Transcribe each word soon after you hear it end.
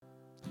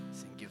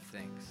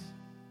thanks.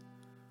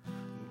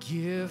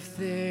 Give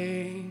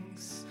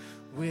thanks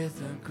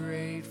with a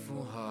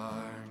grateful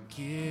heart.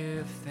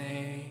 Give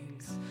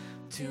thanks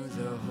to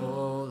the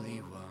Holy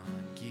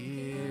One.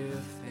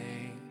 Give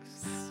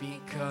thanks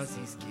because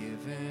He's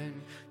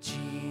given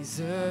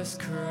Jesus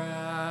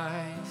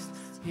Christ,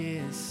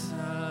 His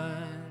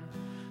Son.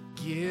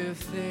 Give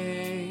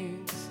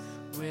thanks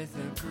with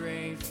a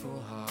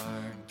grateful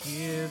heart.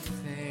 Give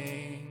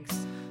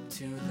thanks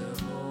to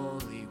the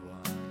Holy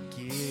One.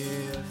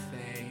 Give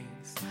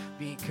thanks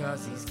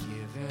because He's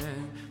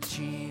given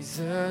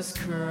Jesus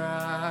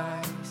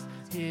Christ,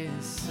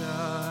 His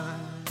Son.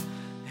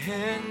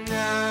 And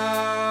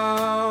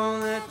now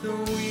let the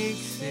weak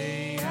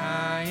say,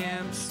 I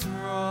am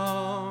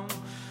strong.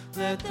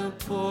 Let the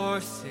poor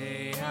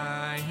say,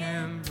 I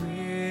am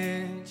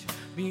rich,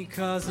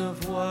 because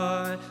of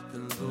what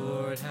the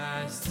Lord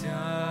has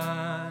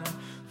done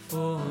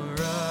for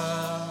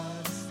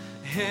us.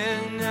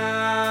 And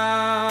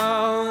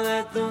now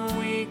let the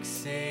weak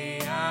say,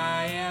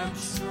 I am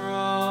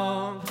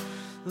strong.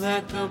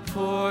 Let the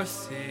poor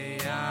say,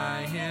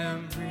 I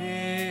am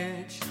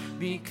rich,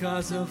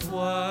 because of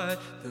what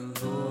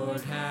the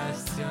Lord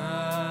has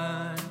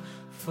done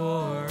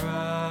for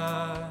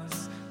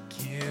us.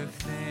 Give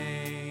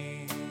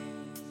thanks.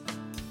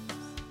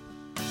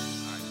 All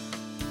right,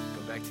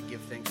 go back to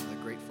give thanks with a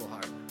grateful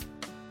heart.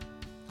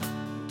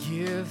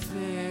 Give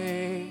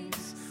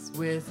thanks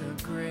with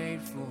a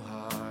grateful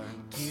heart.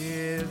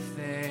 Give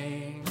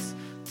thanks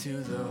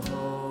to the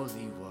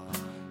Holy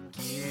One.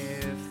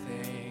 Give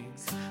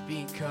thanks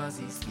because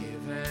He's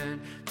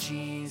given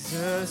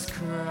Jesus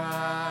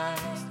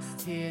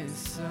Christ, His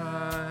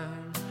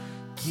Son.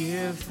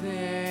 Give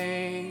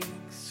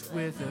thanks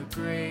with a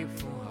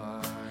grateful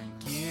heart.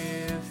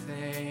 Give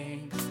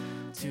thanks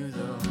to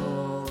the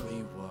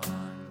Holy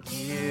One.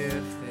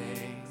 Give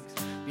thanks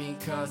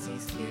because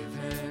He's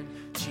given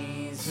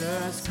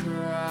Jesus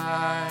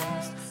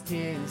Christ,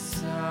 His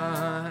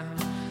Son.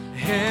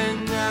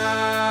 And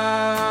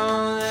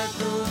now let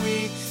the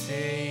weak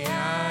say,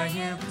 I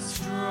am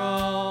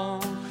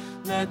strong.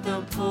 Let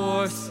the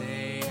poor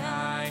say,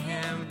 I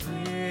am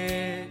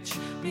rich,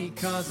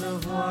 because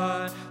of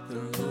what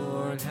the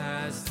Lord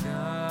has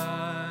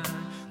done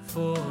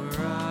for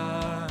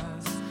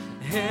us.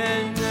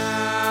 And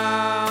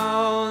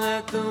now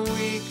let the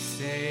weak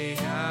say,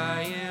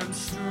 I am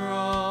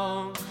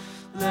strong.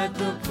 Let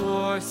the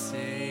poor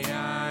say,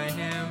 I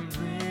am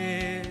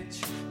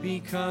rich,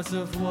 because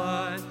of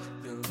what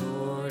the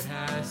Lord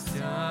has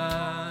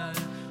done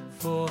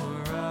for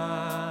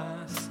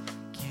us.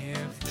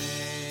 Give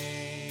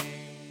thanks.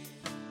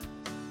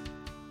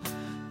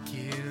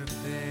 Give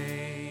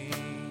thanks.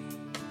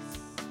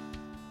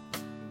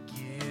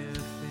 Give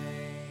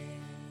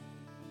thanks.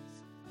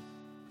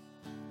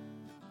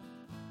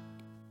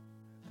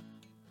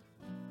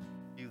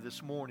 You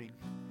this morning.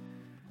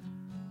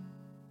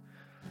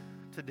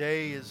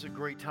 Today is a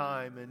great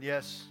time, and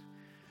yes,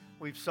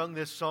 we've sung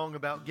this song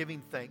about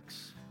giving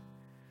thanks.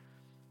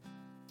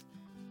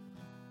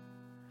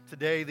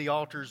 Today the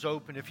altar is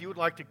open. If you would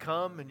like to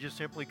come and just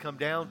simply come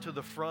down to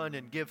the front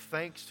and give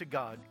thanks to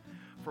God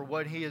for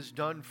what He has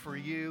done for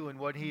you and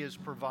what He has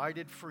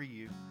provided for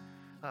you,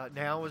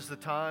 now is the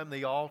time.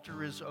 The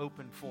altar is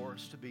open for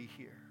us to be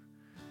here.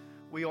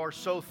 We are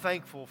so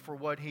thankful for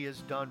what He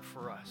has done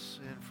for us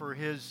and for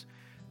His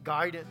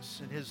guidance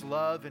and His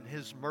love and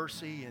His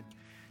mercy and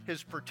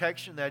His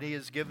protection that He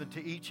has given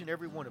to each and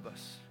every one of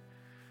us,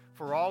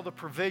 for all the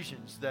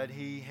provisions that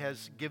He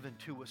has given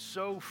to us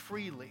so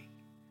freely.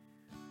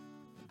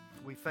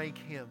 We thank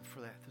Him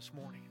for that this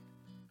morning.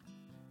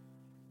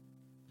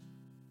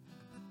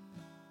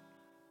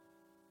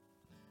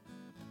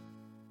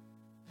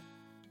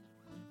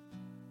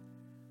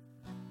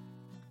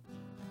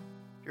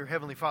 Dear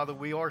Heavenly Father,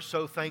 we are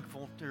so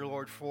thankful, dear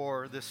Lord,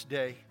 for this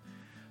day.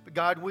 But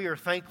God, we are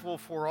thankful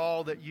for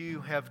all that You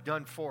have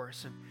done for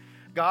us. And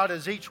God,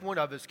 as each one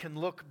of us can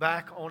look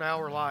back on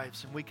our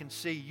lives and we can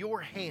see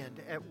Your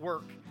hand at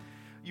work,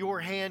 Your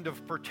hand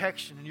of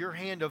protection, Your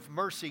hand of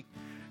mercy,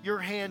 Your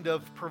hand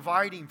of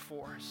providing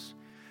for us.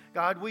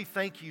 God, we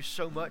thank You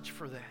so much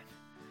for that.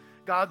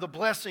 God, the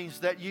blessings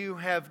that You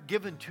have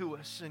given to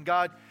us, and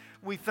God,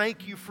 we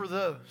thank You for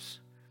those.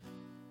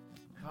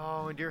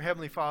 Oh, and dear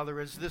Heavenly Father,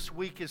 as this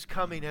week is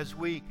coming, as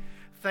we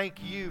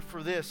thank You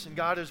for this, and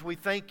God, as we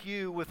thank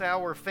You with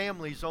our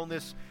families on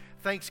this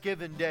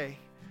Thanksgiving Day,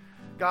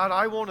 God,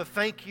 I want to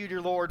thank You,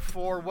 dear Lord,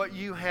 for what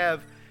You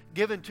have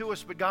given to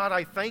us. But God,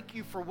 I thank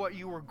You for what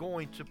You are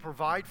going to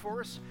provide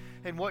for us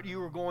and what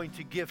You are going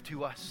to give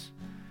to us.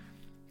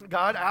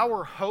 God,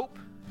 our hope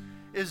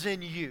is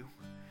in You,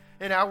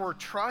 and our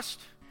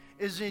trust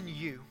is in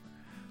You,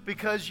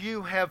 because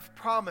You have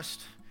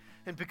promised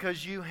and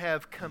because You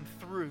have come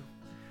through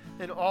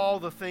in all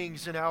the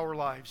things in our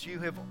lives. You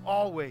have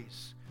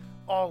always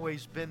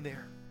been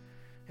there.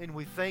 And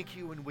we thank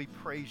You and we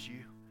praise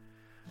You.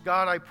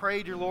 God, I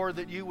pray, dear Lord,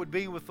 that You would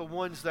be with the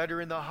ones that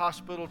are in the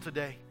hospital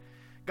today.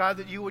 God,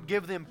 that You would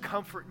give them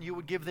comfort and You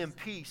would give them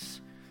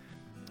peace.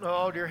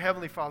 Oh, dear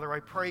Heavenly Father, I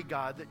pray,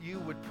 God, that You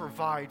would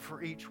provide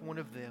for each one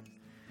of them.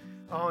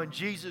 Oh, and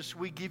Jesus,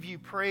 we give you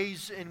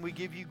praise and we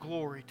give you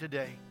glory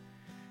today.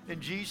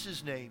 In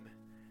Jesus' name,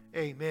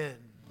 amen.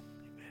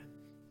 Amen.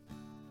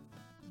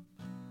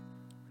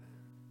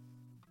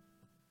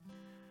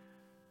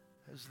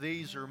 As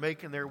these are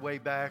making their way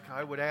back,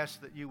 I would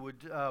ask that you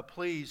would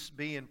please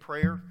be in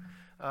prayer.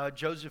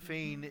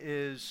 Josephine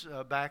is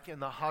back in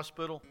the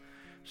hospital,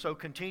 so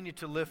continue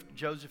to lift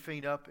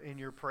Josephine up in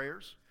your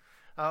prayers.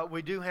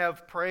 We do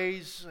have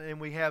praise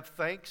and we have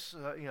thanks.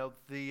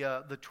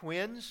 The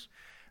twins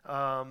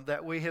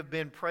that we have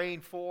been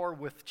praying for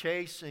with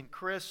Chase and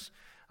Chris,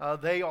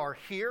 they are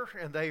here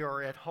and they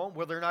are at home.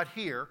 Well, they're not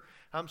here.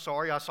 I'm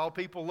sorry, I saw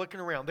people looking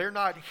around. They're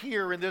not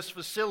here in this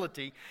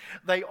facility.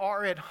 They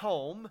are at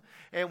home,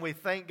 and we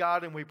thank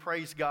God and we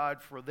praise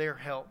God for their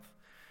health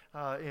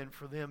and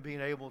for them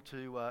being able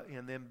to,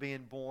 and them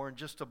being born.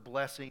 Just a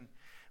blessing.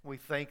 We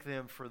thank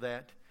them for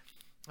that.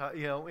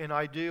 And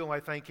I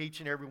thank each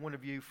and every one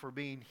of you for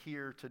being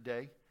here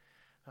today.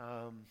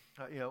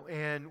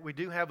 And we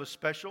do have a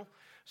special.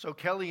 So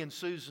Kelly and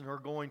Susan are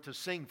going to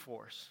sing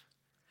for us.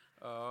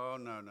 Oh,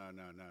 no.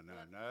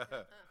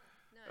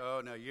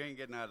 Oh, no, you ain't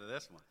getting out of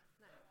this one.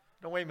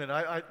 No, wait a minute.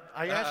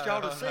 I asked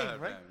y'all to sing,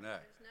 right? No.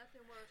 There's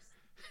nothing worse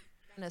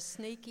than a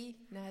sneaky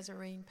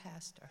Nazarene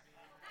pastor.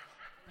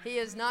 He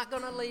is not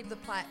going to leave the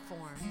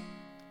platform.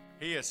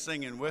 He is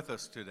singing with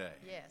us today.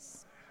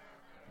 Yes.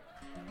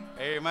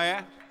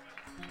 Amen.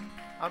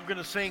 I'm going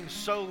to sing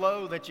so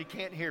low that you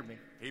can't hear me.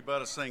 He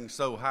better sing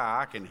so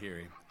high I can hear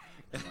him.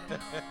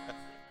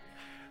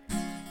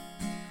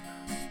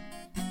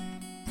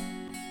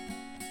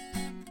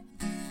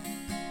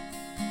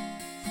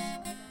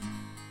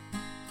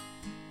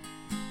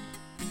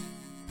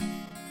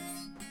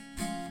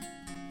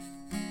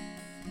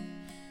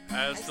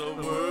 As the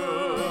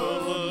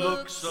world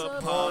looks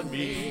upon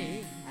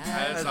me,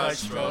 as I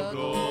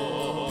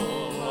struggle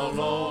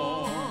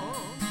alone,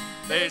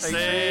 they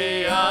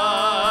say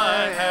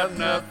I have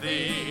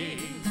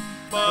nothing,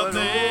 but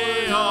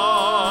they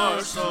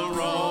are so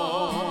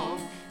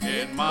wrong.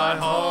 In my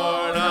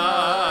heart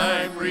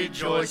I'm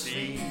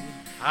rejoicing,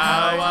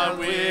 how I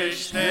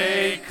wish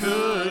they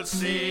could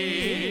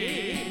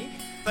see.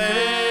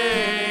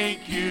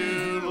 Thank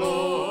you,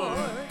 Lord,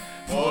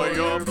 for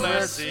your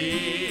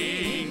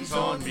blessings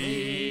on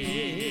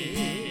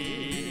me.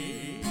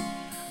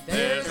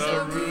 There's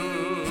a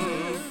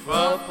roof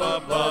up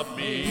above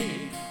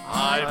me,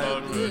 I've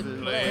a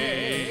good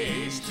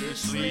place to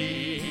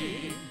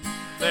sleep.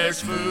 There's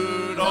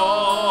food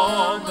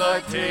on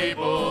the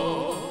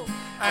table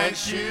and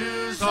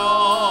shoes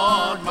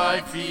on my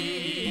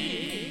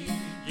feet.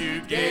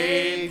 You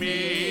gave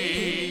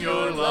me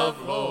your love,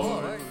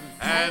 Lord,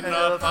 and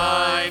a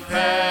fine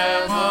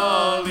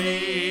family.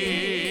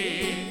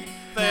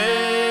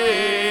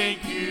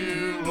 Thank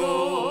you,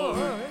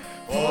 Lord,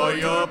 for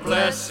your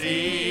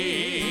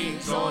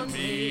blessings on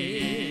me.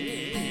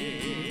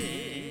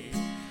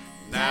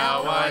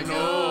 Now I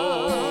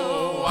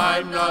know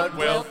I'm not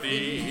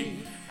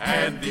wealthy,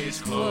 and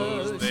these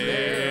clothes,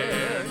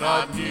 they're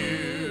not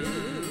new.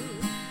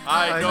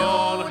 I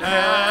don't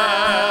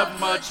have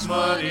much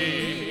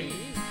money,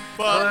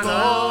 but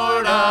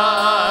Lord,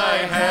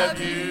 I have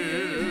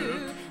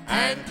you.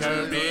 And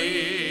to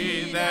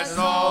me, that's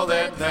all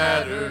that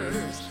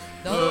matters,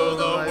 though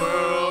the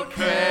world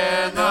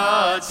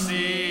cannot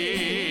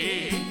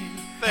see.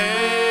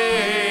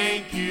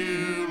 Thank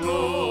you,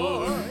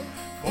 Lord,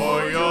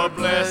 for your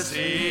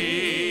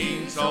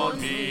blessings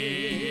on me.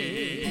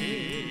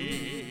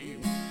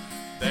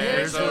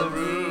 There's a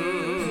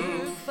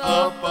roof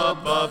up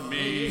above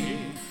me,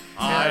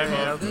 I've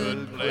a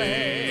good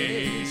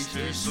place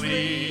to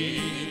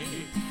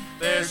sleep.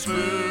 There's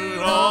food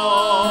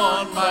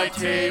on my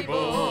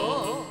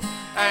table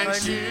and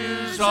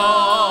shoes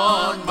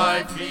on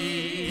my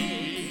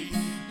feet.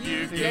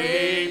 You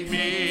gave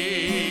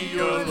me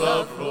your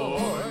love,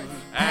 Lord,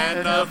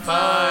 and a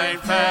fine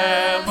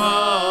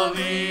family.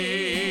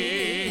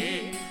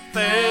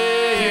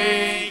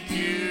 Thank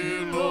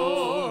you,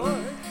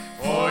 Lord,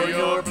 for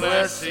your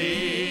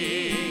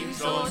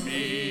blessings on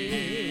me.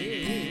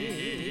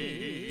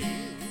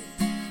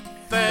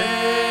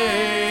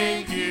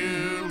 Thank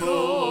you,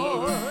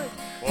 Lord,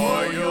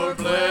 for your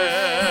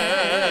blessings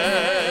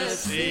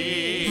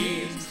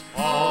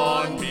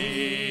on me.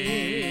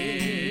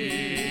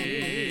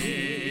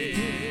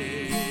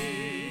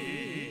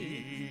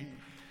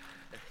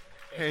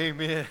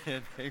 Amen.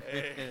 Amen.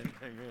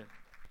 Amen.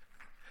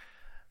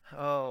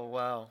 Oh,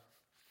 wow.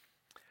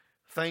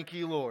 Thank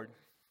you, Lord.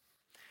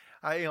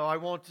 I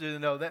want to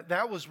know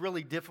that was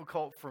really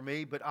difficult for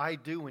me, but I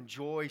do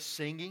enjoy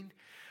singing.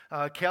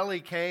 Kelly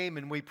came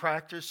and we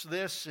practiced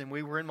this, and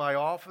we were in my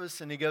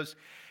office, and he goes,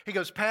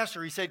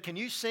 Pastor, he said, can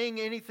you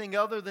sing anything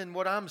other than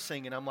what I'm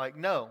singing? I'm like,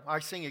 no, I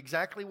sing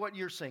exactly what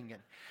you're singing.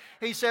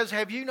 He says,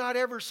 have you not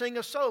ever sing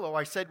a solo?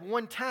 I said,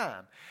 one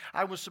time.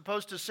 I was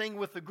supposed to sing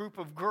with a group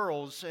of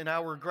girls in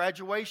our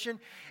graduation,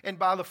 and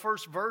by the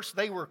first verse,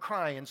 they were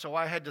crying, so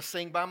I had to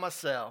sing by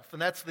myself. And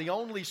that's the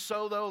only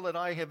solo that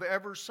I have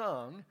ever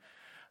sung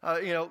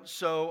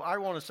So I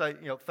want to say,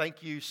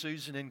 thank you,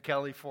 Susan and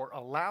Kelly, for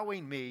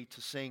allowing me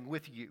to sing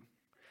with you.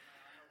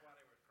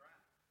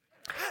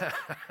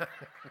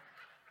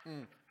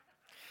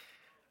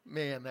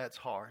 Man, that's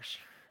harsh.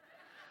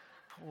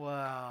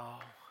 Wow.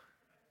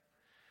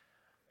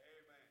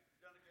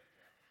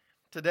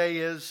 Today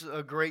is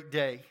a great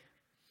day.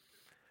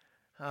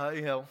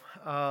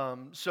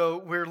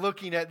 So we're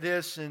looking at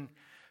this, and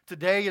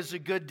today is a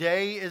good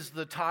day is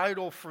the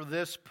title for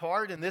this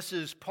part, and this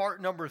is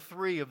part number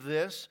 3 of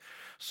this.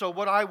 So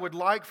what I would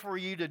like for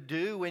you to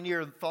do in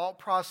your thought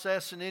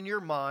process and in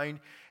your mind,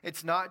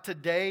 it's not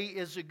today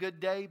is a good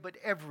day, but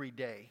every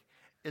day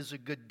is a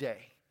good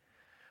day.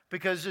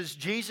 Because as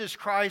Jesus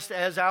Christ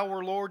as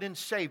our Lord and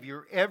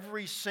Savior,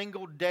 every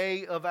single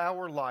day of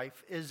our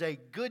life is a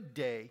good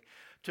day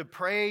to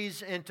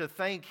praise and to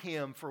thank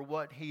Him for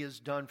what He has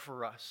done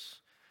for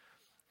us.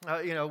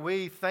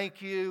 We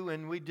thank you,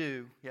 and we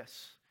do.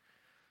 Yes.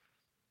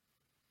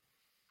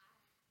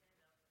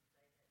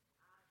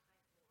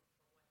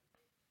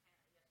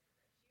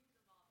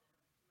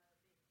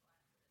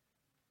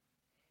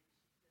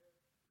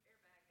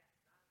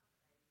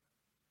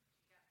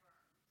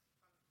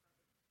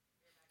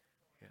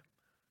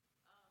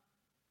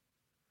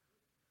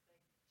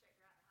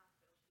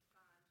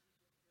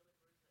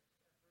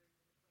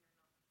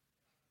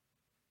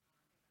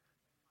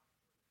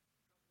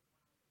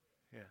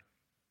 Yeah.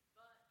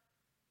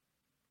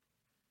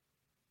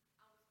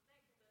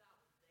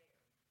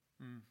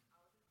 Mm.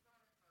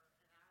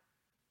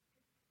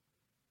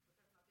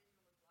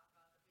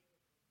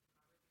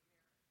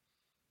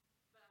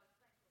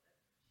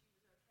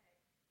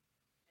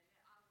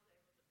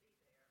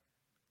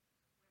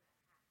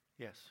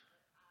 Yes.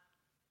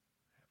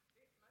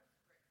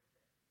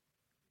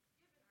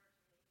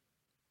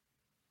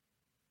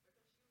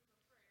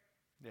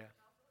 Yeah.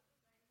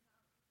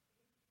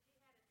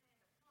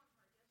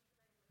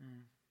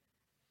 Mm.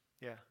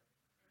 Yeah.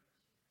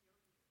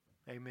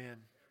 Amen.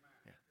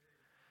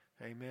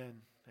 Yeah. Amen.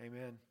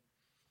 Amen.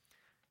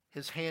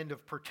 His hand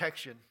of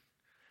protection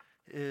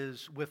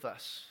is with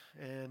us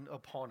and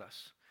upon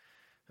us.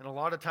 And a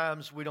lot of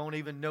times we don't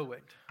even know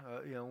it.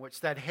 It's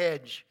that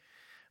hedge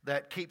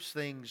that keeps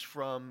things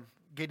from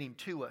getting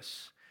to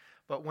us.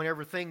 But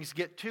whenever things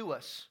get to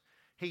us,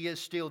 He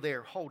is still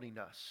there holding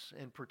us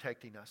and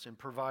protecting us and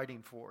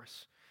providing for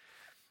us.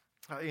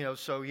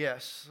 So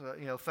yes,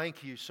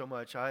 thank you so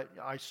much.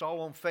 I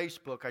saw on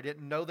Facebook, I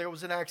didn't know there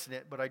was an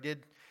accident, but I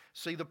did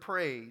see the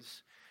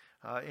praise.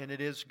 And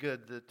it is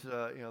good that,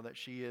 that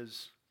she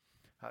is,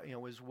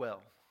 is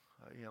well.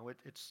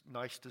 It's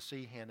nice to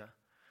see Hannah.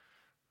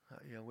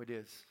 It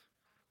is.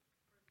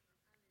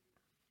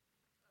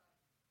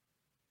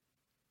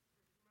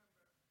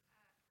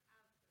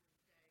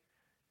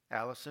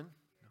 Allison?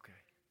 Okay.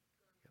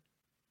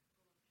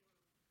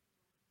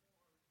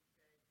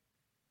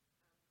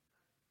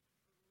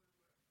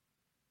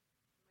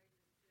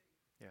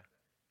 Yep.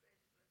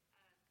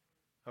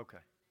 Yeah. Okay.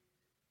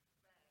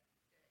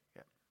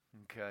 Yeah.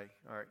 Okay.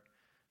 All right.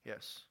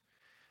 Yes.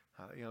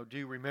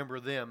 Do remember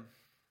them.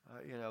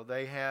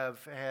 They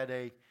have had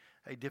a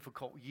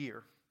difficult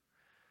year.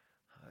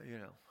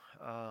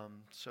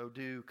 So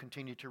do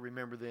continue to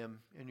remember them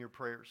in your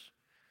prayers.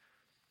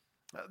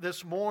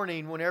 This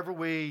morning, whenever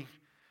we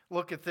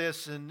look at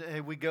this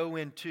and we go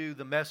into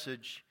the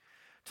message,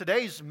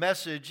 today's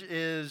message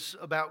is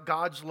about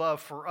God's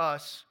love for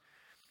us.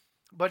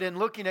 But in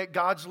looking at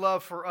God's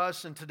love for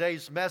us in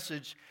today's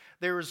message,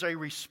 there is a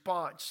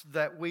response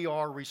that we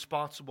are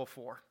responsible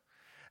for.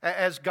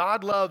 As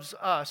God loves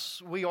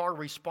us, we are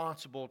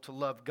responsible to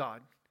love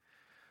God.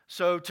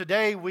 So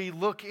today we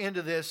look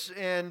into this,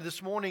 and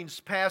this morning's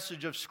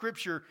passage of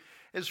Scripture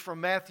is from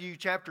Matthew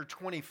chapter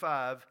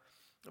 25,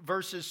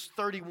 verses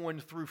 31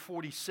 through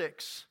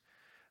 46.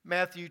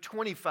 Matthew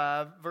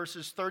 25,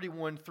 verses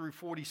 31 through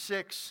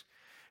 46.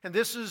 And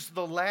this is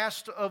the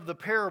last of the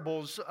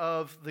parables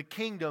of the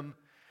kingdom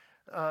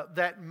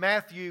that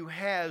Matthew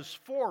has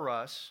for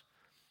us.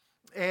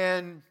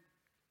 And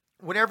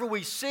whenever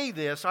we see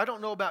this, I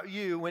don't know about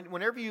you,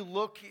 whenever you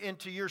look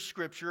into your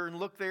Scripture and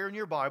look there in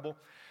your Bible,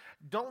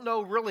 don't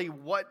know really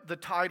what the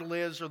title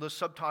is or the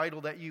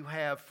subtitle that you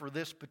have for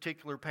this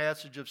particular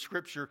passage of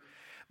Scripture.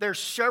 There's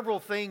several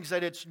things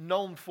that it's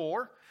known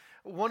for.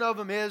 One of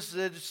them is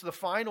that it's the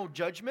final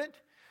judgment.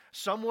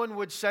 Someone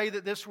would say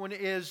that this one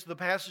is the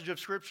passage of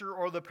Scripture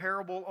or the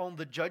parable on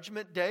the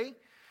judgment day.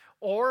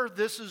 Or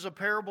this is a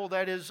parable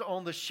that is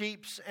on the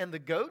sheep and the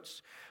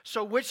goats.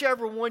 So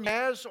whichever one you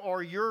has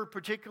or your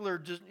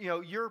particular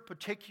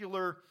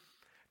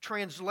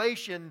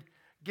translation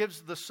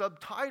gives the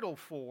subtitle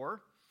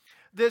for.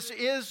 This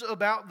is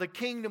about the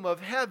kingdom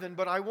of heaven,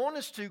 but I want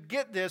us to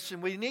get this,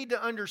 and we need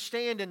to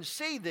understand and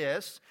see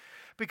this,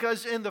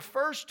 because in the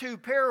first 2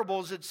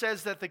 parables it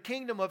says that the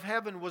kingdom of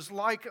heaven was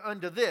like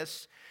unto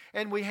this,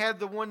 and we had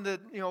the one that,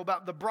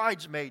 about the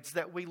bridesmaids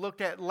that we looked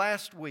at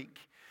last week.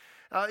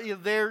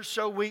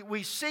 So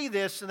we see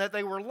this and that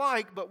they were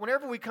like, but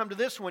whenever we come to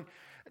this one,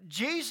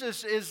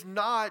 Jesus is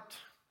not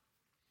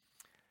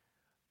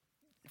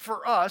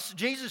for us,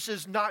 Jesus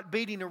is not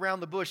beating around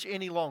the bush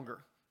any longer.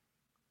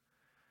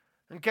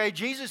 Okay,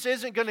 Jesus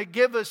isn't going to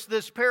give us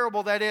this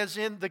parable that as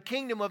in the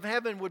kingdom of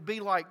heaven would be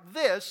like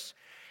this.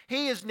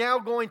 He is now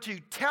going to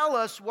tell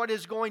us what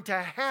is going to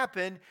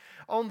happen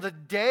on the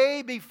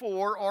day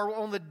before or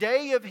on the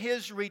day of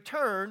His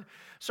return.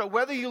 So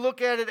whether you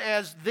look at it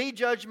as the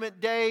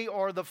judgment day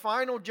or the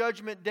final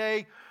judgment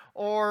day,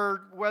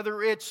 or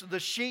whether it's the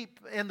sheep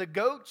and the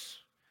goats,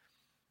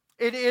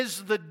 it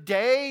is the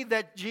day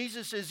that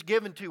Jesus is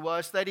given to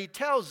us that He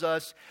tells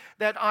us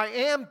that I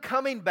am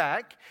coming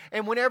back,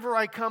 and whenever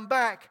I come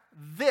back,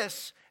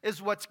 this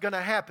is what's going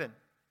to happen.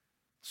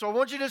 So I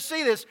want you to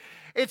see this.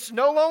 It's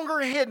no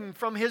longer hidden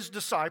from His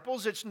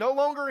disciples. It's no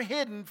longer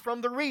hidden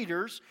from the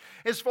readers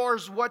as far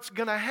as what's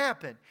going to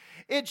happen.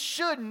 It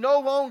should no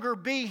longer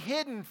be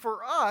hidden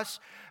for us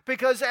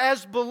because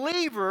as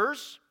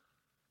believers,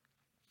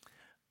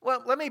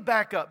 well, let me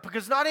back up,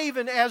 because not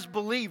even as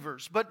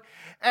believers, but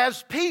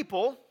as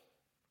people,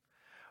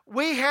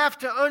 we have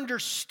to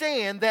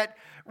understand that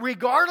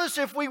regardless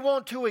if we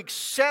want to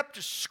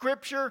accept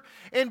Scripture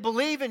and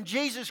believe in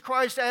Jesus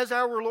Christ as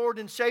our Lord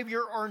and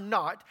Savior or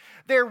not,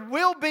 there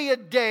will be a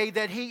day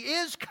that He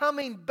is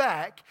coming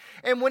back,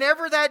 and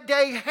whenever that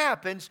day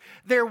happens,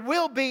 there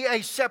will be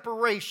a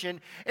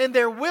separation and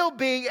there will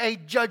be a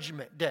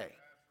judgment day.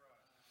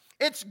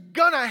 It's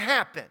gonna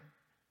happen.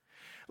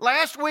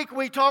 Last week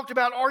we talked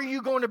about, are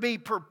you going to be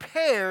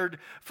prepared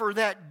for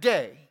that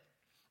day?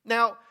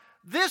 Now,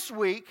 this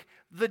week,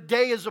 the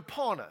day is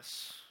upon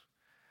us,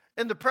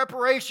 and the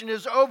preparation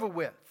is over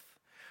with.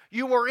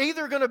 You are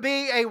either going to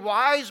be a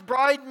wise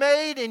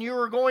bridesmaid, and you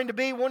are going to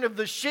be one of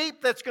the sheep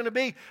that's going to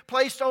be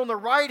placed on the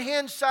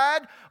right-hand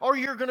side, or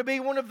you're going to be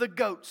one of the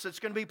goats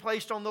that's going to be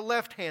placed on the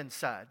left-hand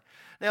side.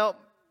 Now,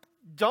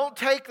 don't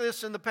take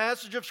this in the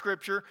passage of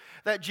Scripture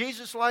that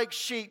Jesus likes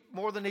sheep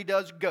more than He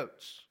does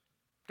goats.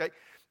 Okay?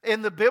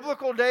 In the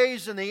biblical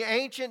days, in the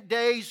ancient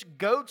days,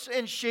 goats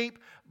and sheep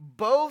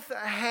both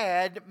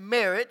had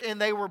merit and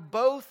they were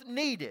both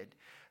needed.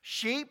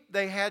 Sheep,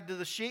 they had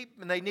the sheep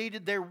and they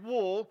needed their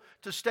wool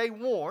to stay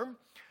warm.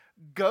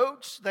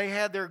 Goats, they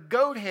had their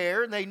goat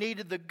hair and they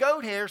needed the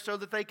goat hair so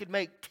that they could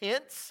make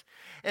tents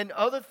and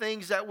other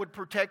things that would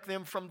protect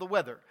them from the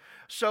weather.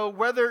 So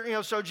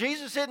so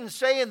Jesus isn't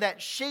saying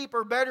that sheep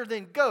are better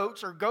than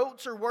goats or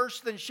goats are worse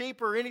than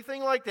sheep or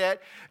anything like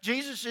that.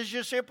 Jesus is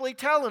just simply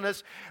telling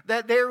us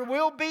that there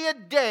will be a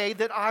day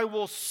that I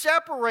will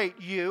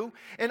separate you,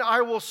 and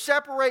I will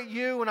separate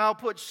you and I'll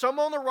put some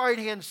on the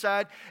right-hand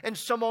side and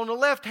some on the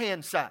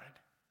left-hand side.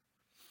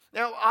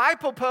 Now, I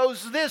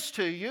propose this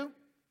to you.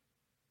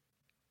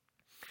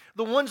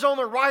 The ones on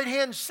the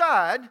right-hand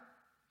side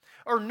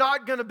are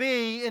not going to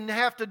be and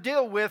have to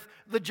deal with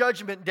the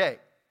judgment day.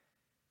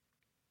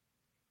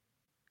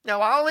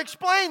 Now, I'll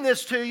explain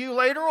this to you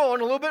later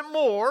on a little bit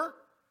more,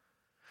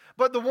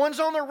 but the ones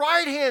on the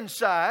right-hand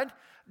side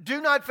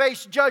do not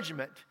face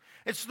judgment.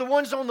 It's the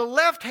ones on the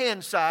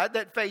left-hand side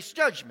that face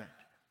judgment.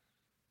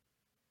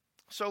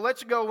 So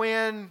let's go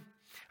in.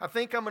 I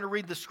think I'm going to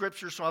read the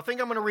Scripture, so I think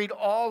I'm going to read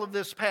all of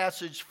this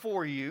passage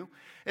for you.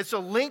 It's a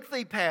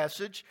lengthy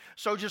passage,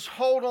 so just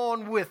hold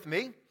on with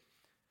me.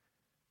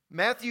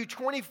 Matthew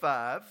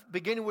 25,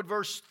 beginning with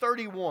verse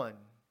 31.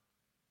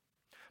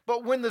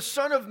 But when the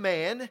Son of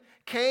Man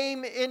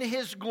came in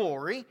His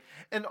glory,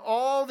 and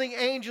all the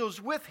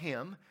angels with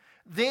Him,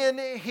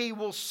 then He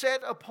will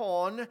set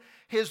upon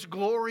His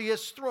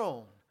glorious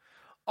throne.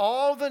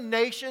 All the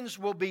nations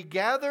will be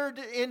gathered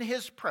in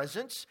His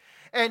presence,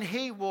 and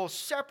He will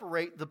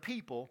separate the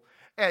people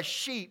as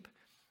shepherd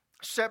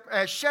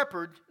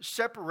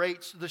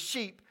separates the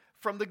sheep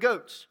from the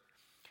goats.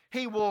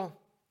 He will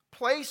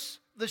place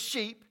the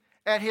sheep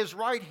at His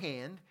right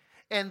hand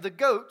and the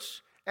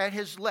goats at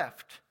His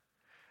left.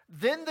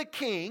 Then the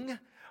King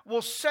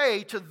will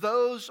say to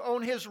those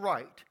on His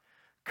right,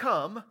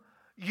 "Come,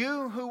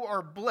 you who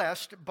are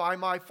blessed by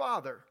my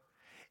Father.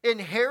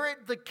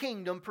 Inherit the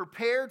kingdom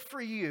prepared for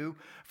you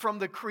from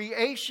the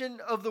creation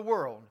of the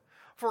world.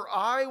 For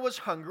I was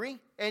hungry,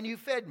 and you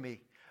fed me.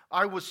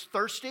 I was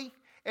thirsty,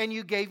 and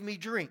you gave me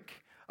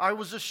drink. I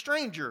was a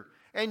stranger,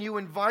 and you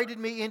invited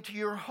me into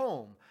your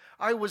home.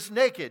 I was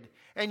naked,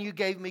 and you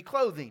gave me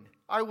clothing.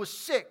 I was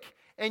sick,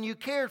 and you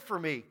cared for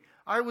me.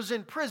 I was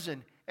in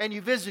prison, and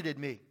you visited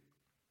me."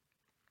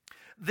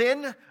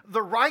 Then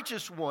the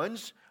righteous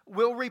ones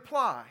will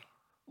reply,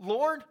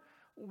 "Lord,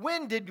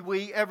 when did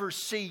we ever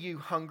see you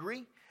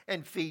hungry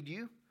and feed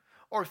you,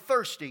 or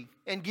thirsty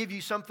and give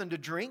you something to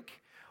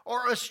drink,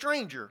 or a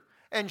stranger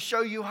and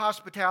show you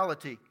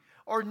hospitality,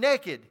 or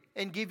naked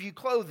and give you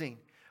clothing?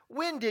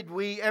 When did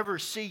we ever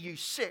see you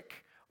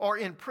sick or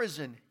in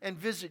prison and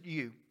visit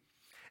you?"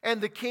 And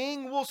the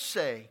King will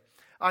say,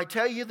 "I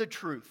tell you the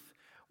truth.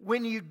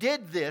 When you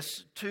did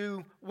this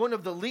to one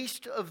of the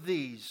least of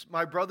these,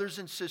 my brothers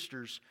and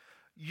sisters,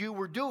 you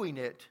were doing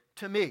it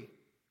to me."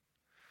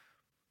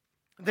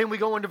 Then we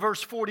go into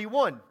verse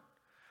 41.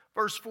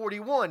 Verse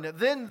 41,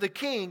 "Then the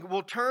King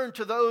will turn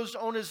to those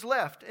on His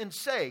left and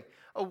say,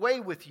 'Away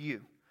with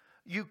you,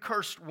 you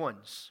cursed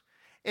ones,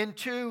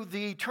 into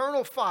the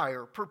eternal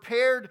fire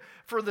prepared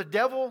for the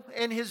devil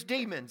and his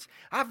demons.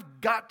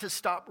 I've got to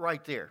stop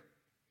right there.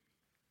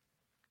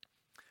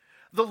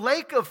 The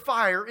lake of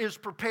fire is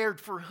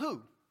prepared for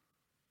who?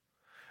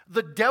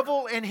 The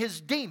devil and his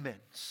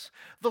demons.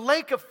 The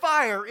lake of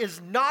fire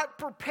is not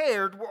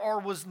prepared or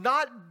was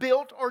not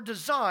built or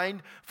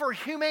designed for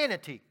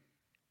humanity.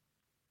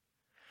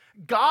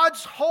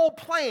 God's whole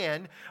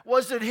plan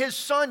was that His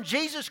Son,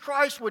 Jesus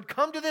Christ, would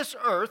come to this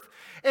earth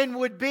and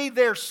would be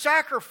their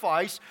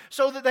sacrifice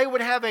so that they would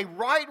have a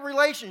right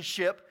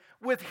relationship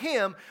with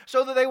Him,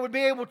 so that they would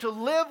be able to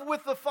live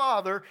with the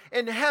Father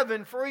in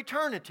heaven for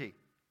eternity.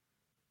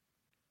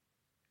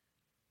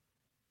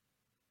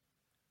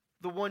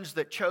 The ones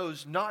that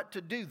chose not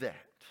to do that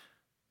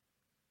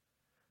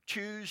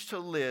choose to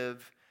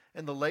live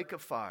in the lake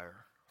of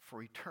fire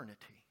for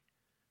eternity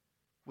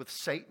with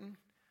Satan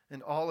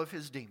and all of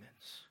his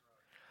demons.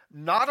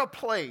 Not a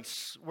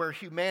place where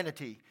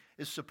humanity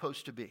is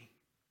supposed to be.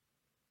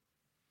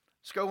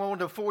 Let's go on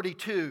to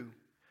 42.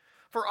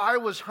 For I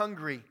was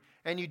hungry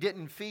and you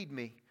didn't feed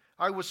me.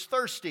 I was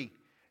thirsty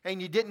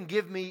and you didn't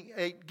give me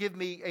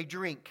a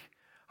drink.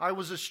 I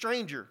was a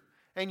stranger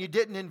and you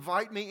didn't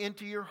invite me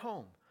into your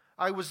home.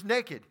 I was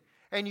naked,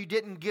 and you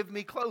didn't give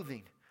me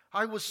clothing.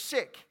 I was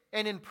sick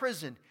and in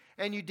prison,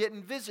 and you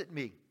didn't visit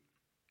me.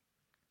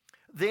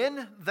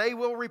 Then they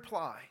will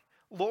reply,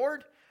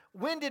 Lord,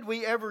 when did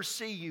we ever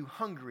see you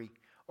hungry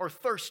or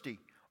thirsty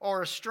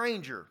or a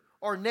stranger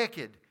or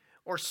naked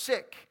or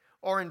sick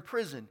or in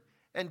prison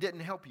and didn't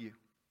help you?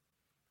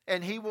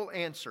 And He will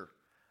answer,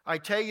 I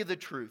tell you the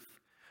truth.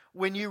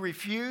 When you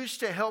refuse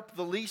to help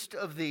the least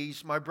of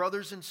these, my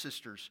brothers and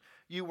sisters,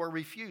 you are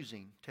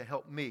refusing to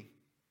help me.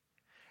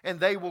 And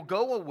they will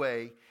go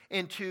away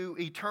into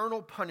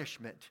eternal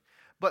punishment,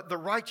 but the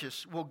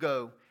righteous will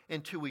go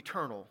into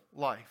eternal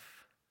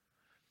life.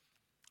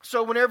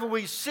 So whenever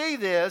we see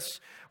this,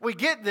 we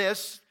get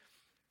this,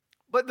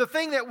 but the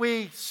thing that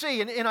we see,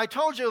 and I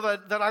told you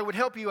that I would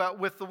help you out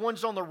with the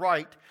ones on the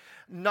right,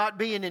 not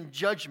being in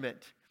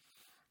judgment.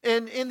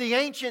 And in the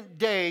ancient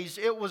days,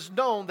 it was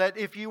known that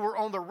if you were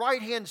on the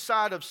right-hand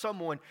side of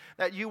someone,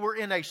 that you were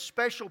in a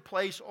special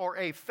place or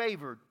a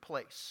favored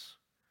place.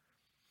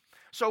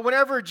 So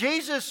whenever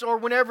Jesus, or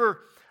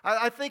whenever,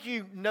 I think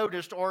you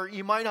noticed, or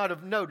you might not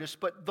have noticed,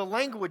 but the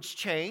language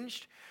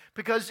changed,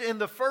 because in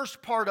the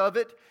first part of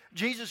it,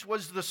 Jesus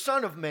was the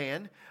Son of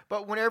Man,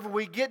 but whenever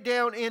we get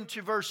down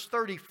into verse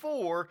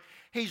 34,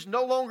 He's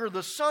no longer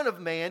the Son of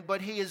Man,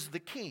 but He is the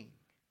King.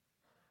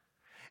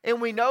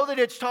 And we know that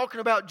it's talking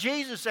about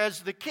Jesus as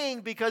the King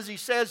because He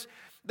says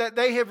that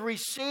they have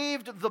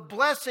received the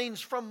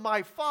blessings from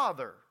my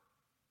Father.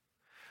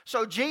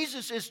 So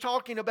Jesus is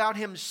talking about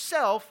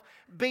Himself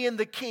being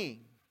the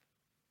King.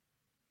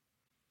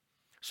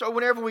 So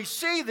whenever we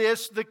see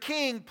this, the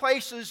King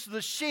places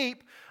the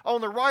sheep on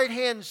the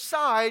right-hand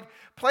side,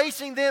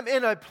 placing them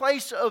in a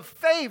place of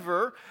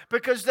favor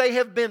because they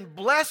have been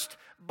blessed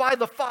by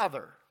the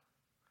Father.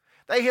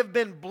 They have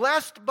been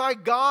blessed by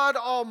God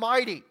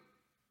Almighty.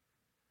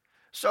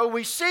 So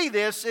we see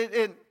this,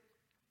 and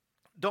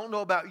don't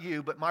know about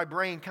you, but my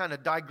brain kind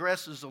of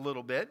digresses a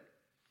little bit.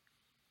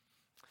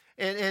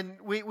 And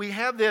we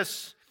have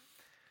this.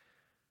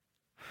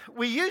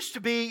 We used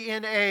to be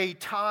in a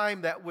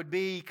time that would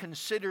be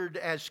considered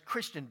as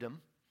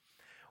Christendom,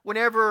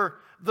 whenever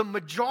the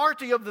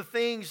majority of the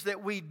things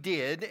that we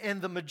did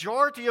and the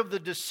majority of the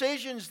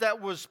decisions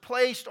that was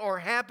placed or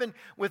happened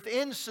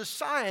within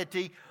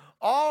society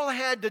all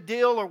had to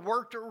deal or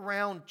worked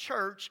around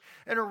church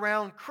and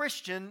around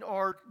Christian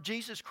or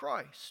Jesus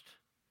Christ.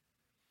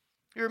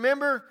 You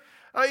remember,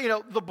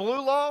 the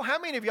blue law? How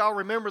many of y'all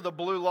remember the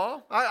blue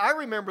law? I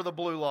remember the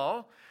blue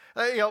law.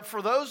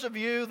 For those of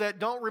you that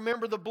don't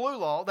remember the blue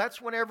law,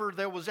 that's whenever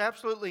there was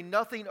absolutely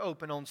nothing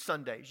open on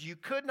Sundays. You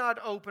could not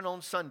open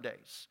on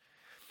Sundays.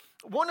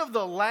 One of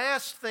the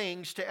last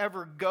things to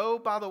ever go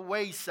by the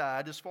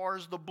wayside as far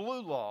as the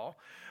blue law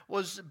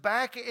was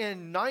back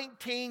in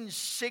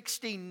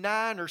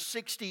 1969 or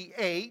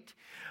 68,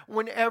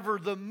 whenever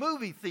the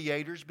movie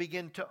theaters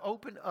began to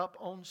open up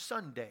on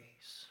Sundays.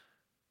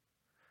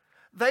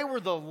 They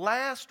were the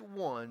last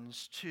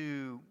ones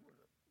to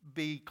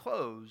be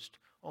closed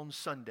on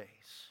Sundays.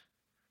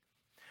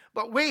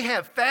 But we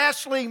have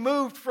fastly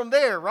moved from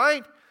there,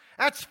 right?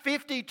 That's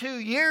 52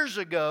 years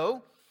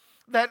ago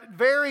that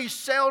very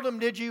seldom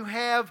did you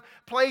have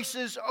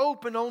places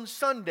open on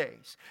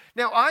Sundays.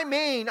 Now,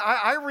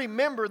 I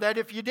remember that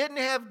if you didn't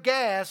have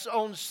gas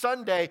on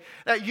Sunday,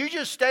 that you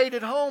just stayed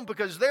at home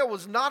because there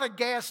was not a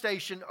gas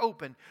station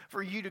open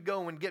for you to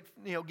go and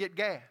get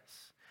gas.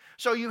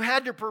 So you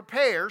had to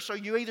prepare, so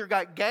you either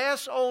got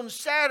gas on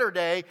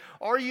Saturday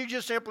or you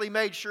just simply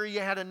made sure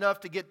you had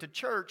enough to get to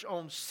church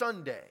on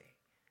Sunday.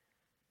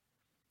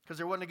 Because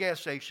there wasn't a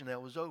gas station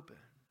that was open.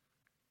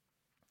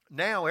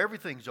 Now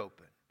everything's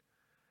open.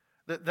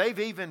 They've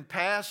even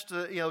passed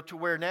to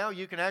where now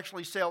you can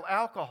actually sell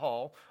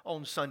alcohol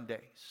on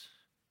Sundays.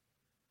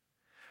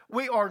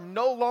 We are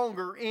no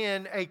longer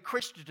in a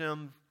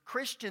Christendom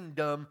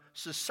Christendom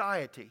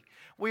society.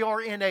 We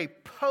are in a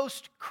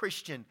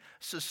post-Christian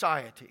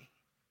society.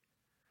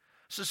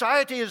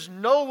 Society is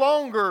no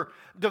longer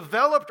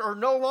developed or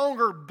no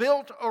longer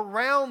built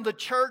around the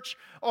church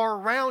or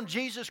around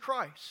Jesus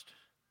Christ.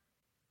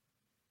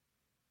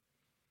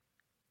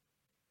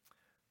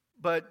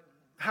 But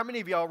how many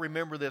of y'all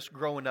remember this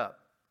growing up?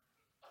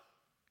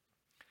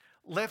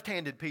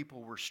 Left-handed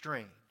people were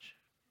strange.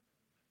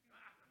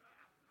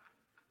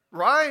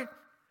 Right?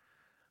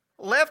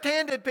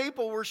 Left-handed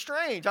people were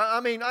strange.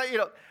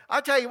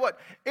 I tell you what,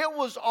 it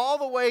was all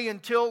the way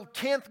until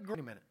 10th grade. Wait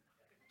a minute.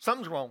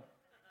 Something's wrong.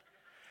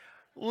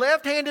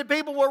 Left-handed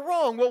people were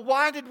wrong. Well,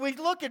 why did we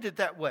look at it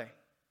that way?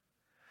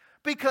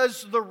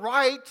 Because the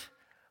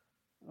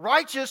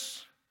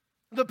righteous,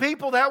 the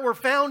people that were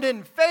found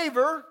in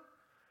favor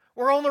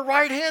were on the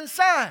right-hand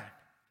side.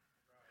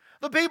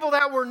 The people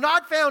that were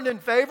not found in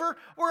favor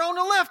were on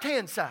the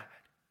left-hand side.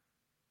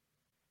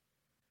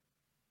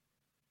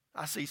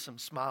 I see some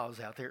smiles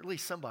out there. At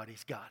least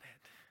somebody's got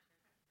it.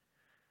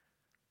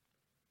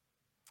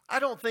 I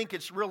don't think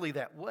it's really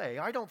that way.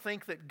 I don't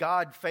think that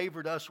God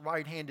favored us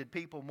right-handed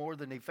people more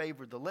than He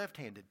favored the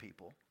left-handed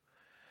people.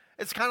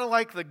 It's kind of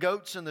like the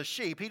goats and the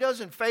sheep. He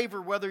doesn't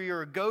favor whether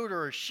you're a goat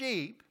or a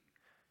sheep.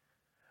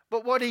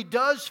 But what He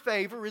does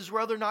favor is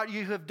whether or not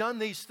you have done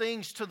these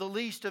things to the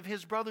least of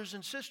His brothers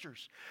and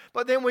sisters.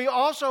 But then we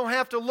also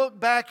have to look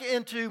back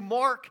into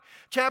Mark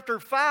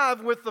chapter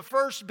 5 with the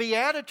first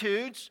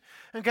Beatitudes,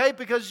 okay,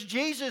 because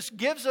Jesus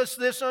gives us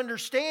this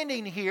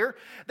understanding here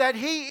that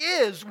He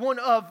is one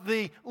of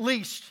the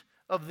least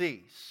of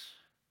these.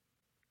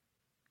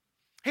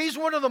 He's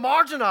one of the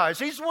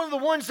marginalized. He's one of the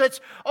ones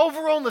that's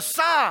over on the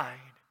side.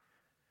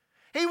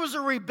 He was a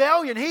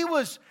rebellion. He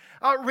was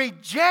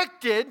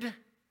rejected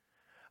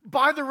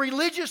by the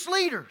religious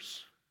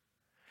leaders.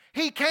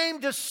 He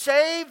came to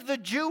save the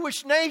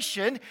Jewish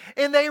nation,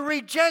 and they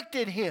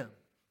rejected Him.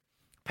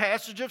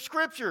 Passage of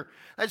Scripture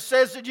that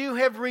says that you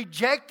have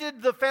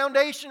rejected the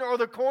foundation or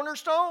the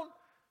cornerstone,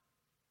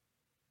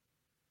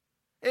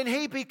 and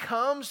He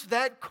becomes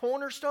that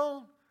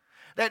cornerstone,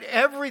 that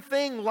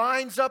everything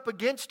lines up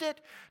against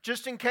it.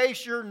 Just in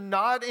case you're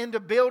not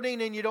into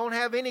building and you don't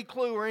have any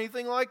clue or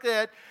anything like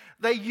that,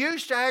 they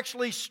used to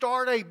actually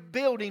start a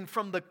building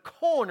from the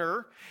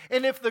corner,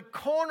 and if the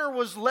corner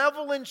was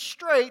level and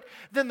straight,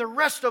 then the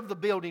rest of the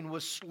building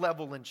was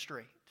level and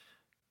straight.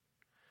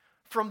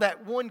 From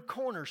that one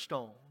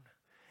cornerstone,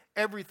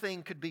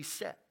 everything could be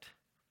set.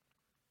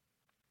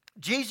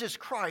 Jesus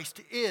Christ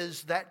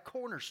is that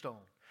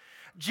cornerstone.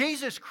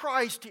 Jesus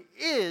Christ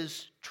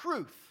is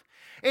truth.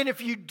 And if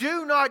you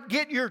do not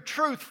get your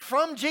truth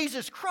from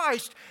Jesus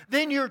Christ,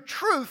 then your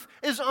truth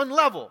is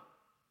unlevel.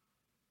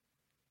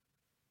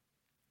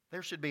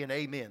 There should be an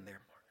amen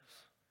there, Marcus.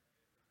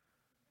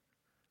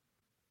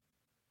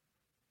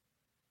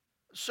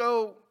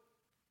 So,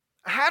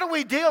 how do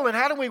we deal and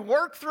how do we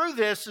work through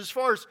this as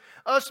far as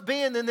us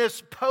being in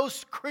this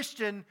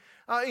post-Christian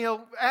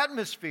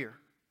atmosphere?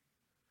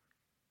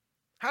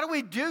 How do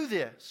we do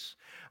this?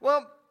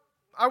 Well,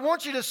 I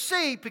want you to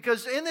see,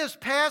 because in this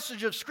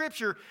passage of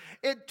Scripture,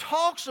 it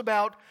talks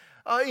about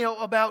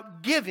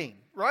giving,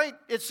 right?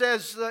 It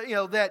says,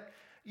 that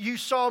you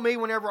saw me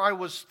whenever I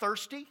was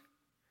thirsty,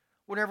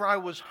 whenever I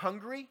was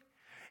hungry,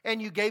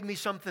 and you gave me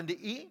something to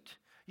eat.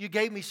 You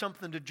gave me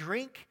something to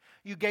drink.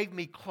 You gave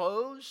me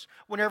clothes.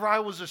 Whenever I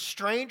was a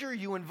stranger,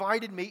 you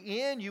invited me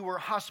in. You were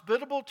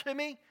hospitable to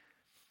me.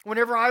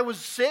 Whenever I was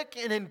sick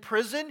and in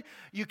prison,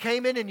 you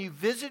came in and you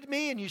visited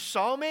me and you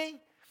saw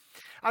me.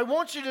 I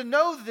want you to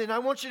know then, I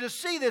want you to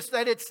see this,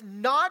 that it's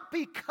not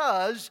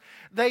because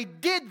they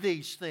did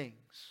these things.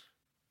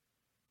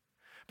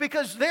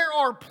 Because there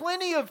are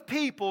plenty of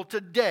people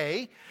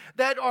today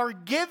that are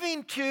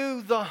giving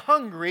to the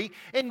hungry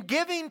and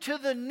giving to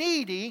the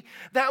needy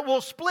that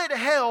will split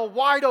hell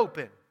wide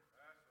open.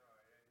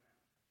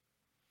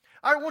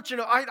 I want you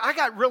to know, I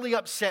got really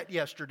upset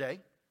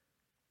yesterday.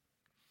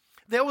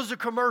 There was a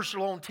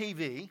commercial on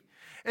TV,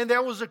 and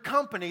there was a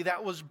company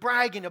that was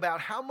bragging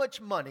about how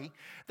much money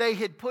they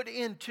had put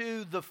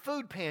into the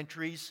food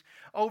pantries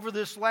over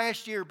this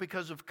last year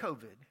because of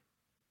COVID.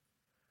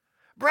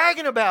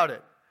 Bragging about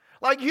it.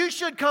 Like, you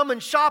should come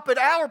and shop at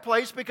our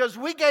place because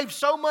we gave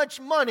so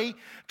much money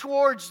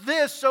towards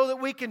this so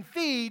that we can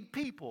feed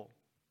people.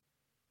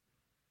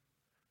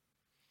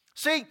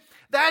 See,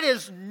 that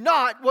is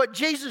not what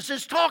Jesus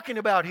is talking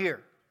about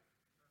here.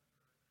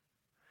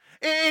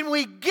 And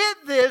we get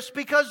this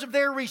because of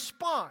their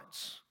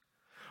response.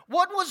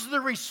 What was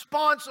the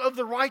response of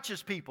the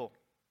righteous people?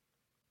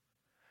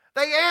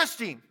 They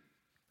asked Him.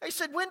 They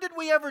said, when did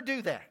we ever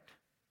do that?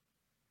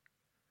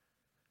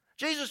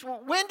 Jesus,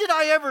 when did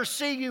I ever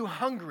see you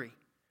hungry?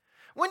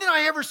 When did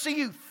I ever see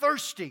you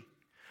thirsty?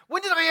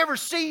 When did I ever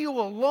see you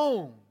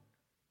alone?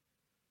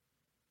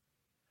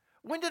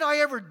 When did I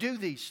ever do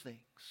these things?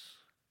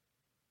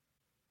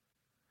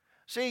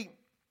 See,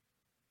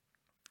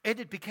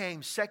 it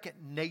became second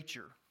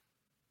nature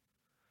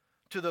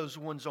to those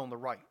ones on the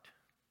right.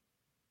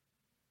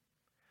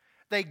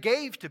 They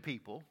gave to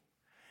people,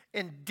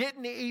 and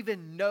didn't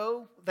even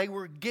know they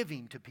were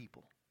giving to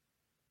people.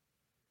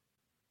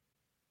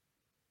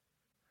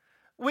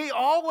 We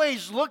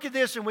always look at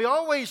this and we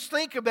always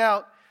think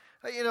about,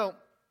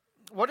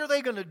 what are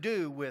they going to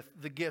do with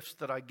the gifts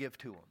that I give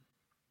to them?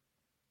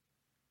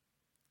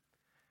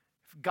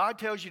 If God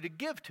tells you to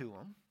give to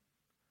them,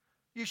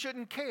 you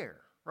shouldn't care,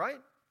 right?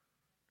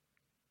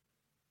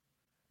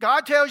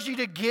 God tells you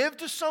to give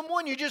to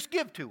someone, you just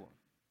give to them.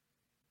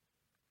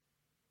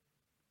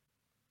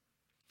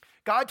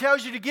 God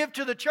tells you to give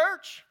to the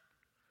church,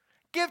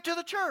 give to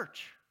the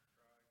church.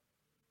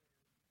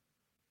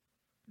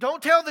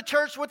 Don't tell the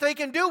church what they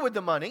can do with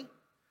the money.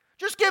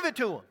 Just give it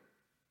to them.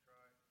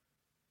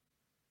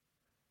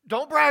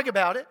 Don't brag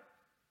about it.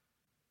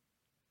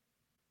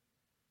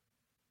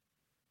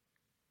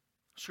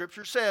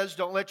 Scripture says,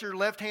 don't let your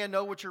left hand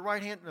know what your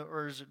right hand,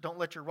 or is it don't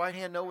let your right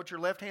hand know what your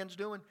left hand's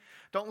doing?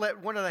 Don't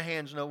let one of the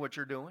hands know what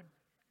you're doing.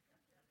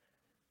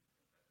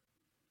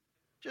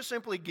 Just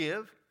simply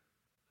give.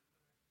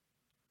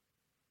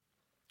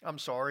 I'm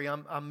sorry,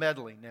 I'm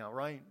meddling now,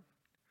 right?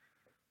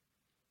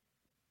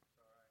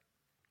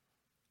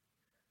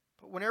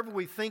 But whenever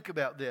we think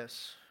about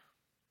this,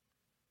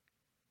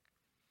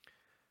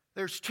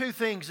 there's two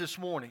things this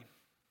morning.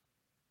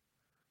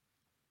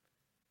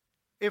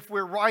 If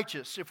we're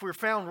righteous, if we're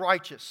found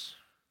righteous,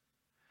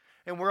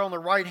 and we're on the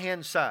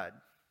right-hand side,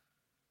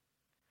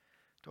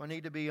 do I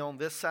need to be on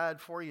this side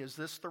for you? Is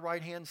this the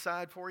right-hand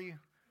side for you?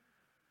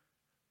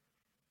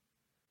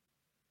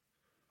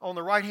 On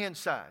the right-hand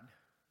side,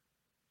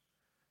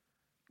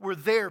 we're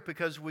there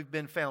because we've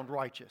been found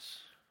righteous.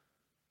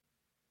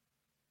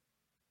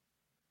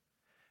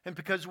 And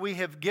because we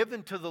have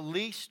given to the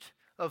least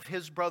of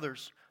His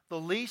brothers, the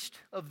least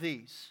of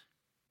these.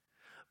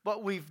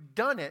 But we've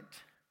done it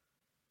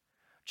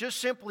just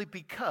simply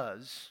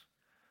because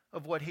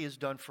of what He has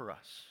done for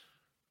us.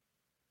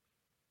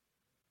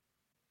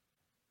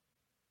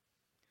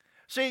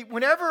 See,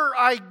 whenever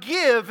I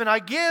give, and I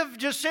give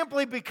just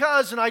simply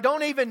because, and I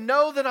don't even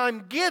know that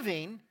I'm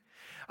giving,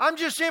 I'm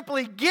just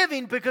simply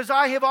giving because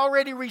I have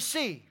already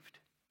received.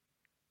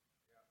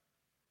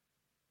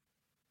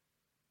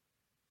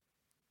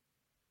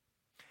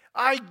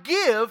 I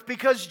give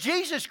because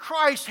Jesus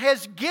Christ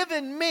has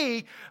given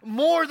me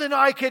more than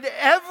I could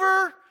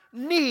ever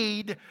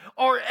need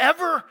or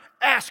ever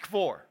ask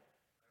for.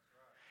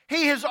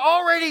 He has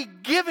already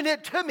given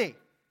it to me.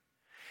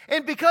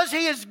 And because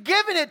He has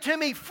given it to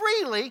me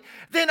freely,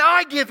 then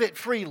I give it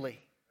freely.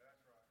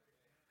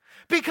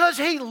 Because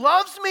He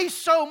loves me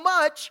so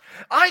much,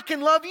 I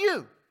can love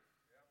you.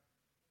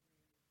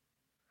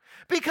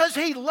 Because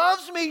He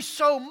loves me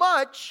so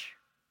much,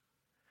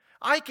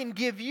 I can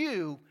give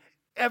you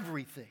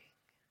everything.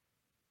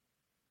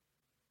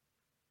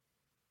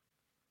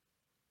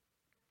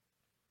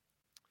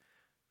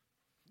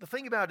 The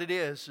thing about it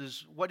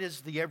is what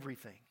is the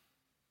everything?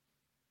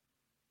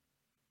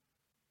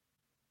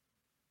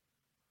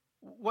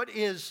 What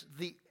is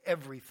the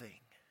everything?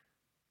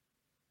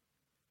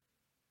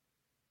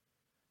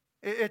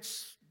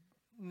 It's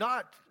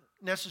not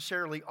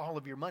necessarily all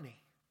of your money.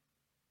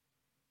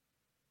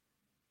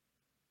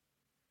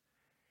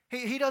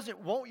 He doesn't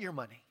want your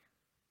money.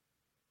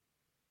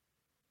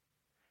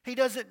 He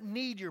doesn't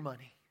need your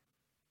money.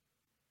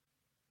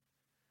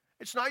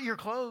 It's not your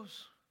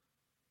clothes.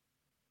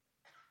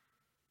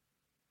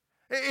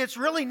 It's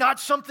really not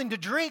something to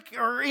drink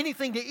or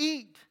anything to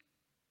eat.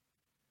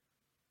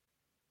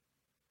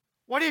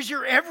 What is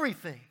your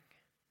everything?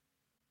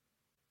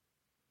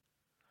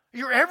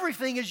 Your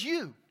everything is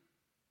you.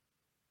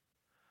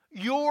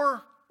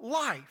 Your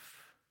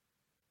life.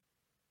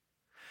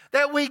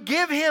 That we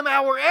give Him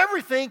our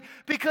everything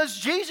because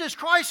Jesus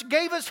Christ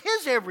gave us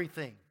His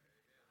everything.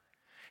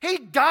 He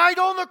died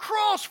on the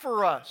cross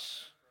for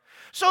us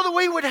so that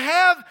we would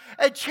have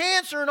a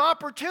chance or an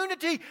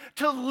opportunity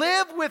to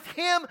live with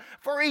Him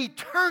for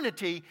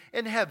eternity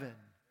in heaven.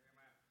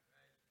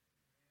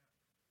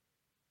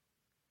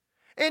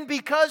 And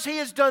because He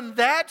has done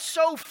that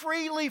so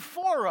freely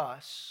for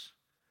us,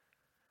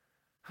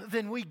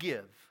 then we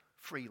give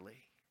freely.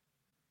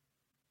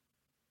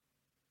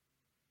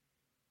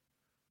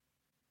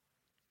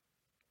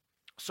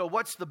 So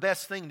what's the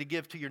best thing to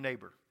give to your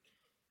neighbor?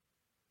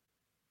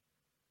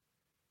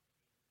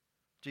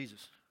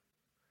 Jesus.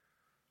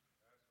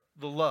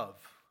 The love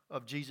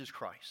of Jesus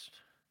Christ.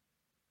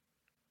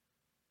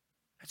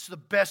 It's the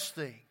best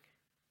thing.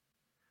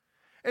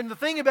 And the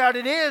thing about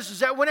it is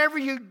that whenever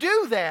you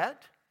do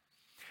that,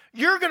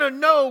 you're going to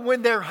know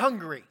when they're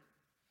hungry.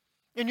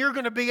 And you're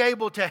going to be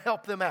able to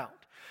help them out.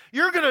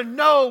 You're going to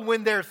know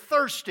when they're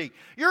thirsty.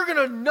 You're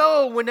going to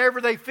know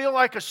whenever they feel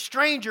like a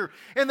stranger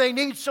and they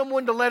need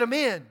someone to let them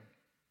in.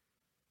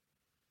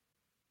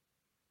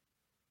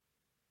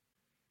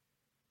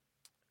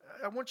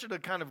 I want you to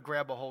kind of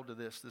grab a hold of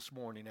this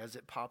morning as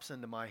it pops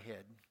into my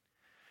head.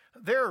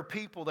 There are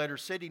people that are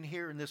sitting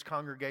here in this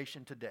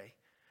congregation today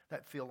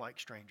that feel like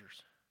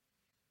strangers.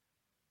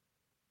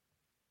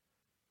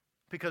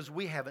 Because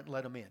we haven't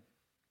let them in.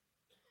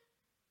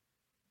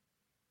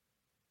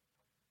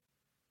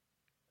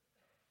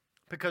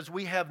 because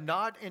we have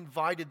not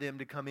invited them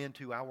to come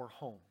into our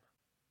home.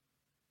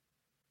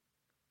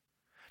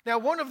 Now,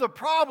 one of the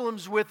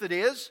problems with it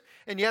is,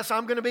 and yes,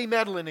 I'm going to be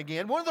meddling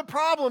again. One of the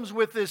problems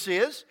with this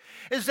is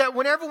that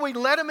whenever we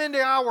let them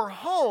into our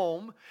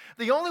home,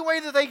 the only way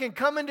that they can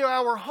come into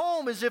our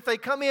home is if they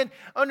come in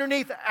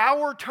underneath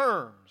our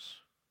terms.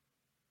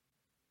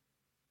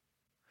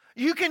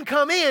 You can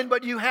come in,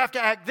 but you have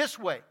to act this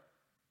way.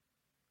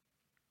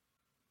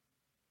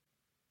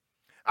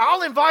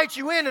 I'll invite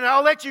you in and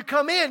I'll let you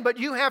come in, but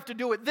you have to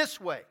do it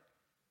this way.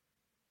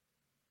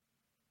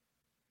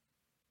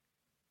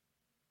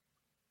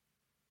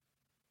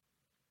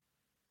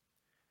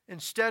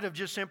 Instead of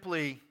just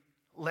simply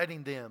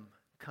letting them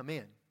come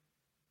in.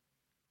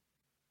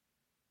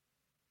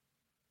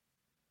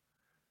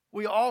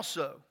 We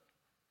also,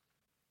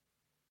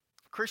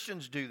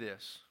 Christians do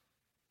this.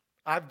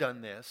 I've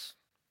done this.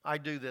 I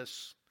do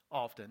this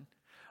often.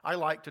 I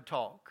like to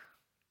talk.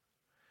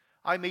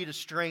 I meet a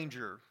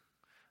stranger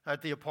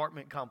at the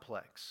apartment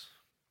complex.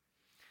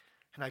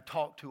 And I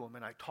talk to them,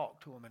 and I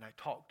talk to them, and I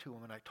talk to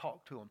them, and I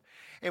talk to them.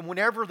 And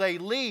whenever they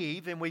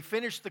leave and we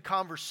finish the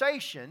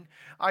conversation,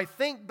 I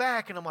think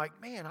back and I'm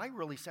like, man, I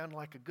really sounded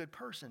like a good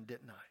person,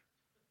 didn't I?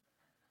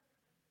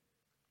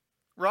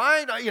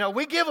 Right? You know,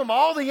 we give them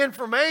all the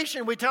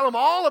information. We tell them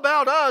all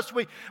about us.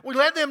 We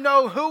let them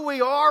know who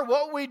we are,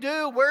 what we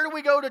do, where do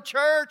we go to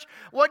church,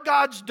 what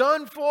God's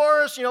done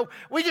for us. You know,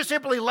 we just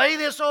simply lay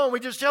this on. We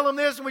just tell them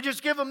this, and we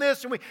just give them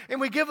this,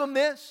 and we give them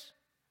this.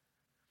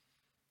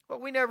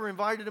 But we never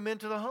invited them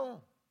into the home.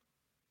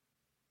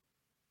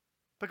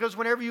 Because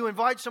whenever you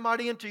invite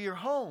somebody into your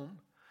home,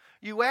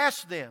 you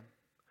ask them,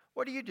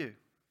 what do you do?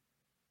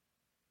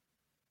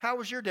 How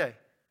was your day?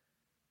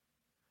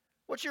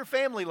 What's your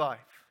family life?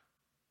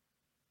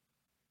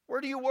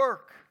 Where do you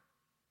work?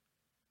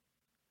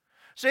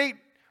 See,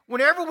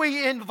 whenever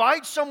we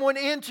invite someone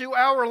into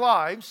our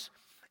lives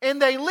and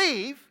they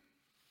leave,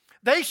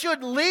 they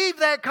should leave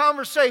that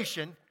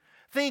conversation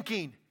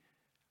thinking,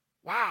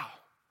 wow,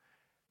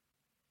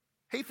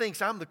 he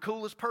thinks I'm the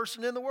coolest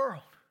person in the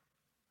world.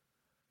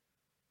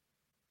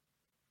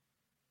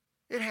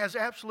 It has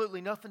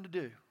absolutely nothing to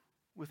do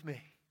with me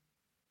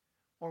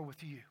or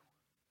with you.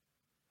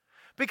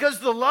 Because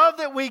the love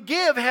that we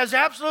give has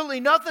absolutely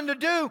nothing to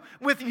do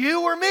with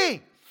you or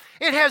me.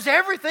 It has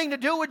everything to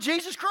do with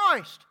Jesus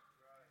Christ.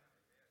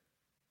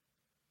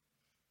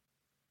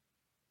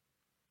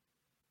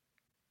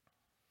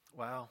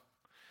 Wow.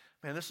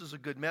 Man, this is a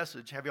good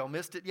message. Have y'all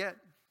missed it yet?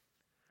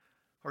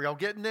 Are y'all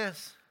getting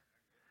this?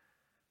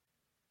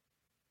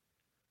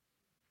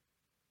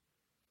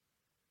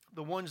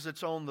 The ones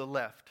that's on the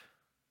left.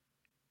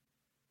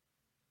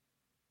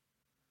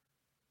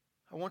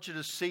 I want you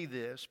to see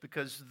this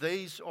because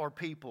these are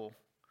people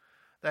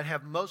that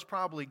have most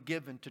probably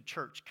given to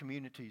church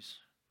communities.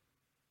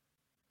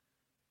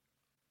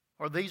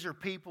 Or these are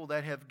people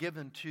that have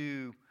given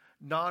to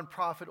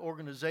nonprofit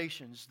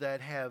organizations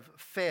that have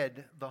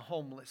fed the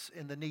homeless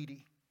and the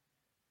needy.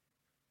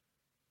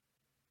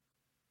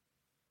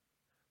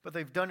 But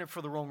they've done it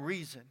for the wrong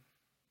reason.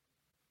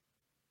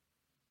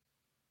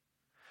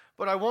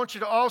 But I want you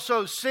to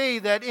also see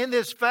that in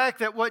this fact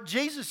that what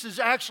Jesus is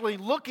actually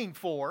looking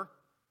for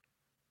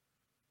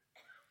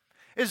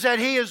is that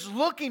He is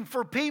looking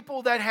for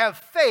people that have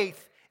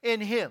faith in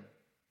Him.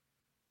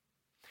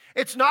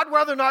 It's not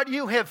whether or not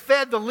you have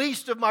fed the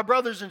least of my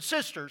brothers and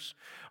sisters,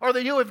 or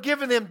that you have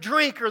given them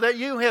drink, or that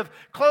you have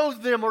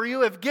clothed them, or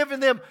you have given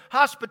them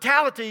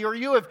hospitality, or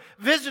you have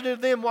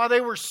visited them while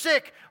they were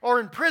sick or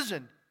in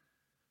prison.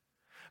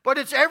 But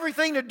it's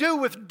everything to do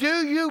with,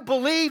 do you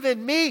believe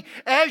in me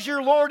as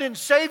your Lord and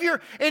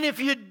Savior? And if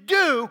you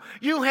do,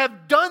 you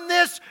have done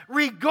this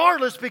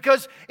regardless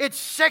because it's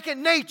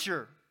second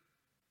nature.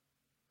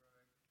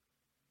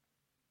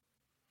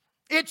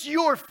 It's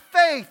your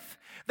faith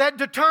that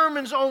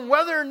determines on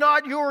whether or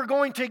not you are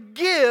going to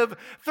give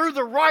through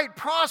the right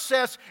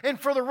process and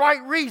for the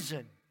right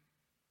reason.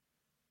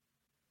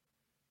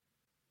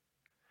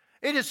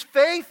 It is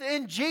faith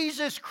in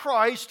Jesus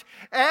Christ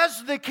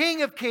as the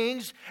King of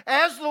Kings,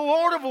 as the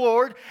Lord of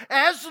Lords,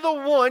 as the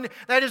one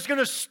that is going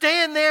to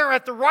stand there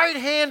at the right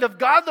hand of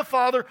God the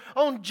Father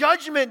on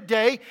Judgment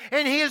Day,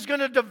 and He is going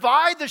to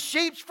divide the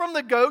sheep from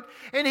the goat,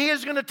 and He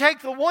is going to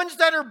take the ones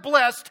that are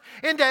blessed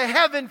into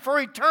heaven for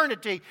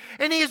eternity,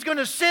 and He is going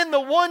to send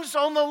the ones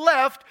on the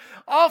left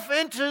off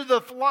into the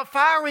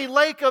fiery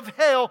lake of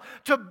hell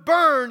to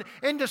burn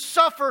and to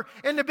suffer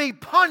and to be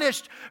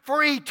punished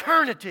for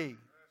eternity.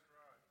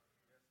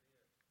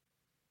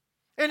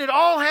 And it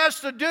all has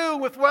to do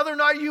with whether or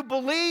not you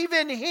believe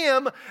in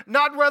Him,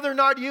 not whether or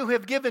not you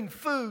have given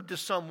food to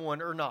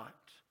someone or not.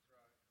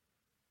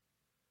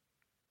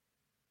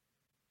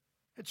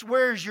 It's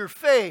where's your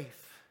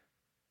faith?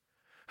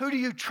 Who do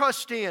you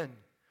trust in?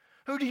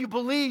 Who do you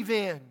believe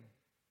in?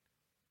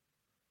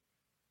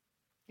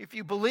 If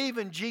you believe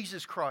in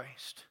Jesus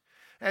Christ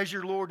as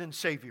your Lord and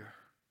Savior,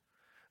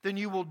 then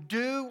you will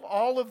do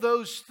all of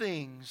those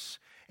things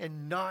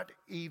and not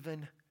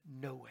even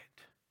know it.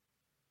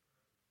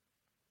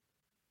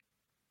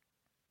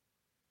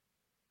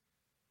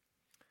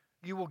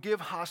 you will give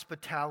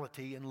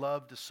hospitality and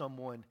love to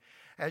someone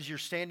as you're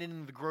standing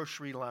in the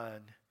grocery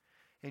line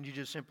and you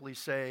just simply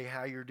say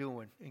how you're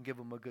doing and give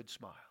them a good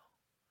smile.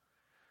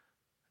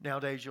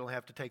 Nowadays, you'll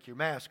have to take your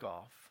mask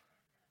off.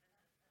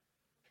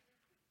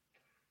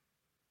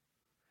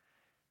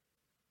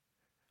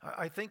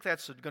 I think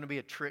that's going to be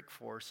a trick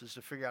for us, is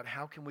to figure out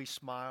how can we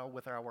smile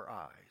with our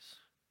eyes.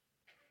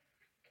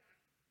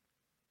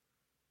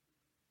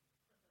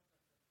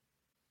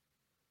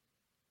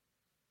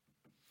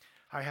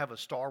 I have a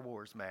Star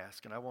Wars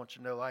mask, and I want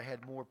you to know I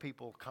had more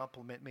people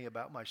compliment me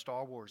about my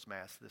Star Wars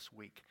mask this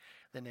week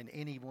than in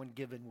any one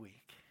given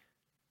week.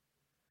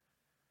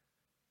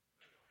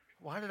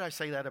 Why did I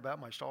say that about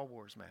my Star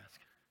Wars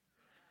mask?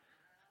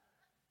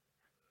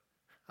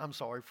 I'm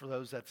sorry for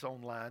those that's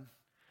online.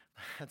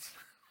 That's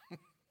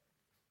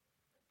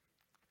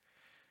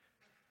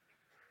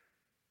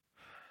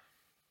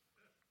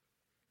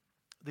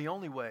the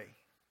only way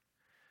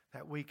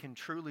that we can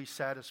truly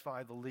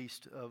satisfy the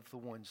least of the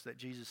ones that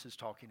Jesus is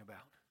talking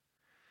about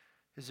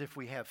is if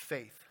we have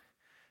faith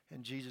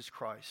in Jesus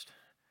Christ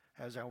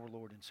as our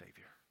Lord and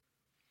Savior.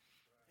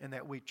 And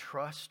that we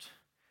trust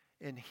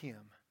in Him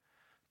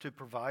to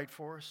provide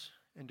for us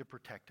and to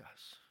protect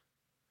us.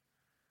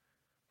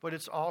 But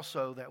it's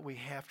also that we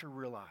have to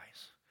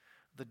realize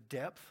the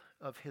depth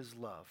of His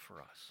love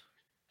for us.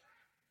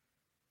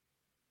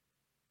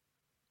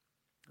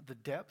 The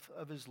depth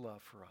of His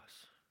love for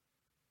us.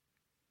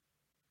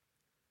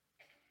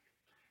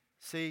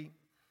 See,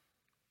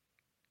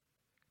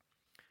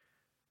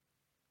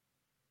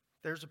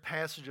 there's a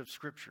passage of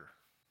Scripture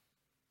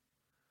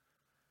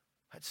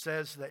that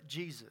says that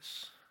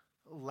Jesus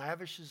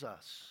lavishes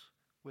us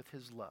with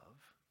His love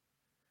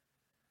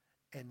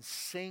and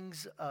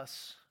sings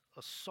us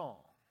a song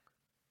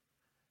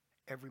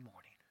every morning.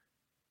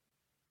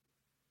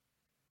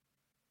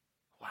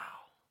 Wow.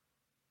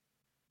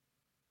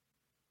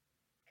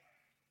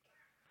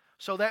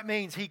 So that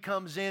means He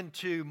comes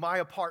into my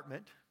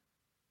apartment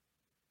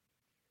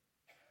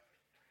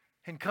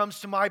and comes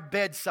to my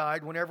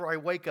bedside whenever I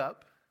wake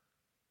up,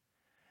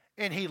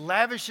 and He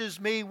lavishes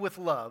me with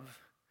love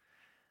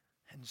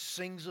and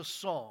sings a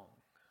song.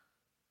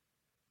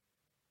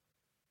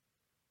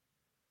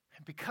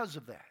 And because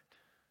of that,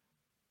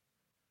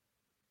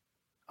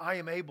 I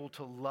am able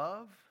to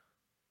love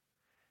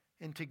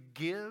and to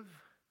give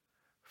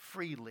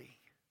freely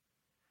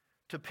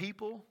to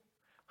people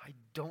I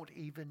don't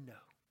even know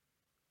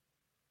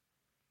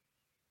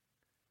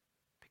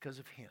because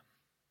of Him.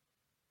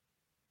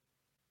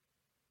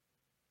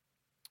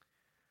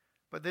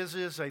 But this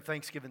is a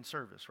Thanksgiving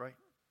service, right?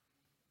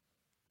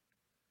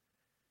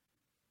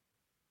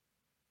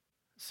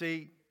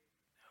 See,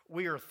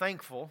 we are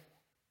thankful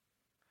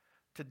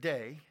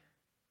today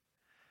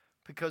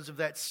because of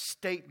that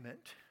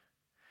statement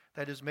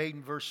that is made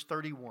in verse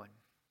 31.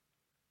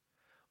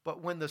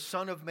 But when the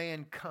Son of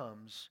Man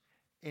comes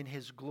in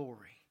His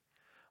glory,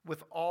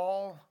 with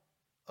all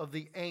of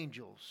the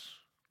angels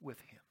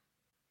with Him,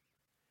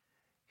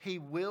 He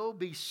will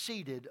be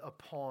seated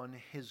upon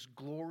His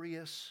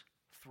glorious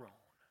throne.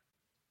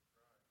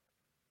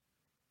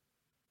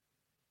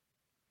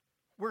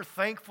 We're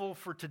thankful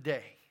for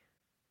today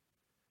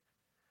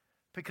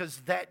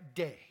because that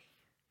day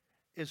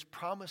is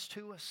promised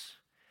to us,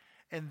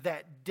 and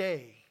that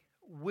day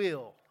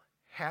will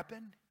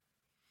happen.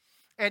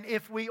 And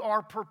if we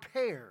are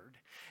prepared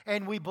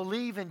and we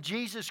believe in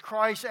Jesus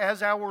Christ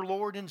as our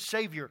Lord and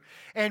Savior,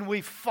 and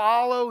we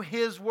follow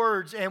His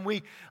words, and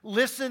we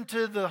listen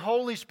to the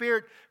Holy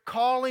Spirit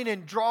calling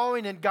and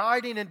drawing and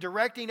guiding and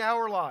directing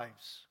our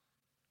lives,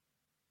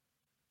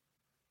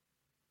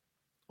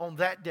 on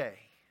that day,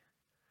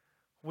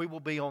 we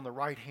will be on the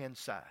right-hand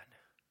side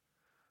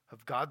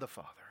of God the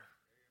Father,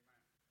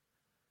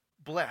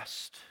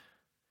 blessed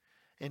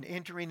and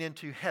entering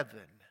into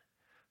heaven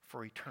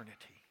for eternity.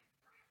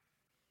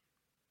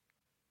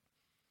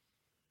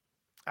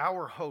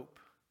 Our hope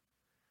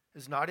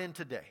is not in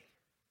today.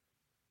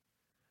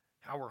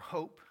 Our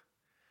hope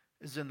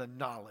is in the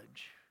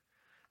knowledge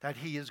that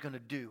He is going to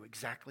do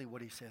exactly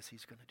what He says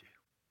He's going to do.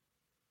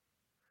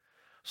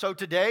 So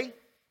today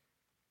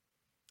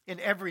and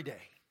every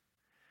day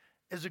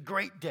is a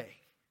great day.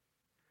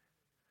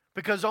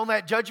 Because on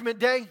that judgment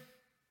day,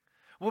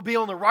 we'll be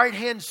on the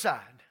right-hand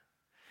side,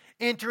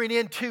 entering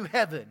into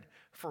heaven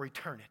for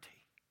eternity.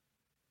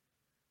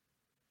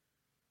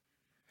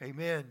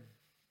 Amen.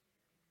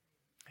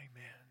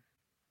 Amen.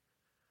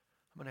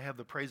 I'm going to have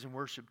the praise and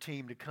worship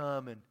team to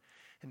come and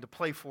to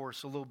play for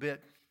us a little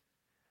bit.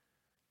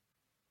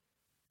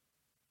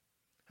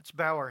 Let's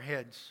bow our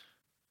heads.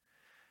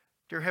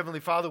 Dear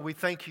Heavenly Father, we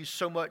thank You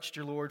so much,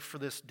 dear Lord, for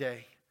this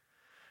day.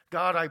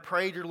 God, I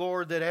pray, dear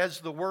Lord, that as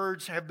the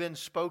words have been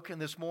spoken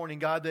this morning,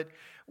 God, that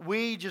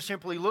we just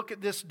simply look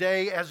at this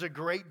day as a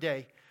great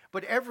day.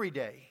 But every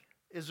day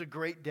is a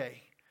great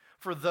day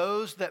for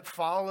those that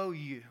follow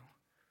You.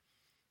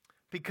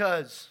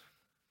 Because,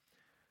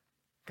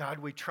 God,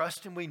 we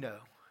trust and we know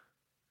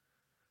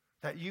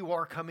that You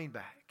are coming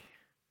back.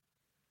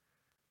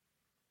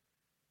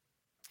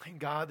 And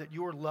God, that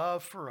Your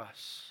love for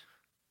us,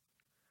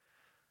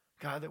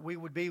 God, that we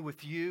would be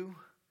with you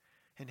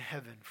in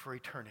heaven for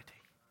eternity.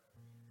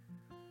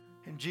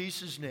 In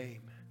Jesus'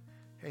 name,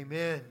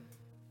 amen.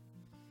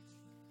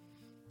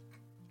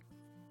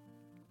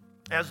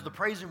 As the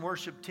praise and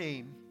worship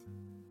team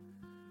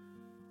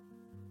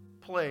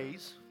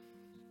plays,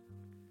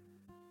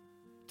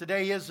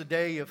 today is a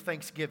day of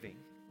Thanksgiving.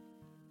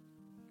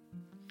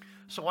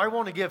 So I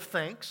want to give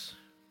thanks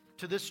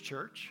to this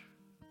church.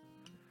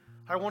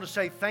 I want to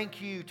say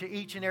thank you to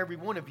each and every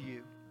one of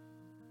you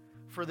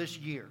for this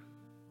year.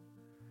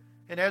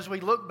 And as we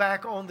look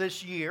back on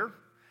this year,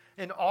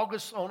 on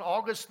August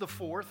the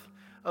 4th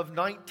of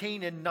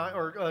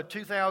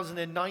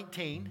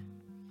 2019,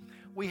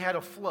 we had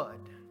a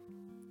flood.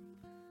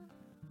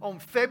 On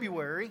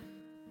February,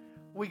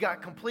 we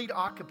got complete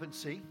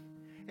occupancy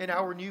in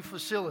our new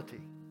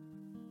facility.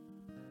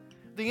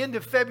 The end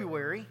of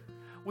February,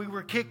 we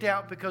were kicked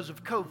out because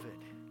of COVID.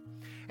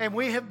 And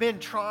we have been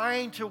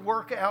trying to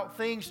work out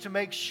things to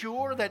make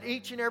sure that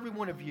each and every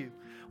one of you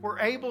were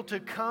able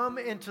to come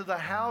into the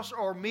house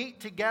or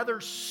meet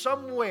together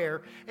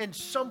somewhere in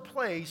some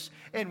place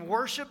and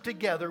worship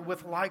together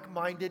with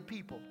like-minded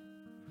people.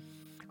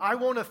 I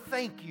want to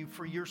thank you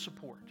for your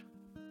support.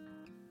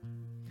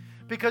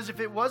 Because if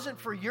it wasn't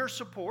for your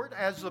support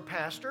as the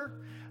pastor,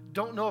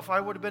 don't know if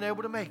I would have been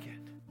able to make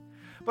it.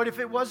 But if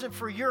it wasn't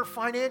for your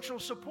financial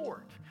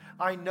support,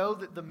 I know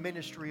that the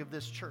ministry of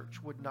this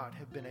church would not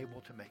have been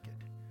able to make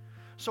it.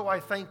 So I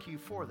thank you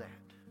for that.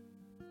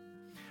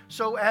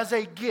 So as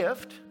a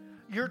gift,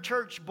 your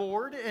church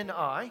board and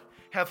I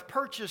have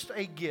purchased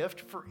a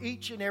gift for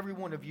each and every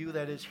one of you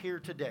that is here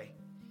today.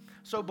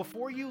 So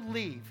before you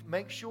leave,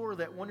 make sure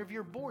that one of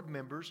your board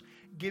members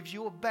gives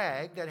you a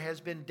bag that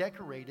has been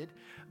decorated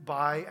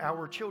by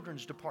our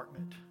children's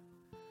department.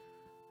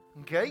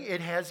 Okay? It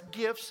has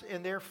gifts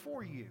in there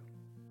for you.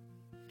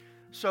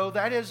 So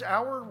that is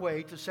our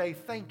way to say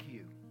thank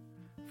you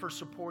for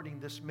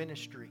supporting this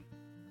ministry.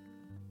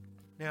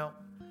 Now,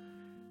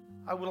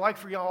 I would like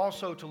for you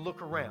also to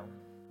look around.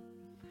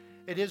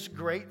 It is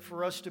great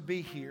for us to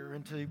be here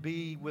and to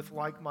be with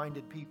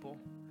like-minded people,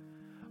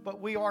 but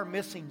we are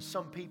missing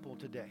some people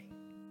today.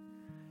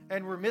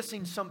 And we're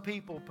missing some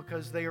people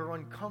because they are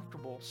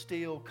uncomfortable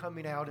still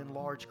coming out in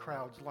large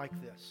crowds like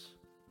this.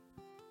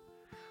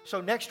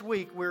 So next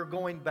week we're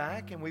going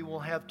back and we will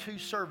have 2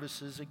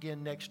 services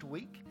again next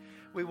week.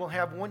 We will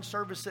have one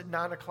service at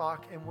 9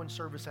 o'clock and one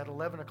service at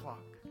 11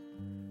 o'clock.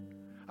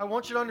 I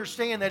want you to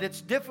understand that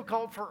it's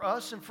difficult for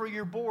us and for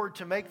your board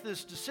to make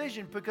this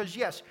decision because,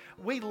 yes,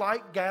 we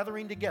like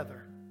gathering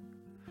together.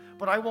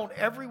 But I want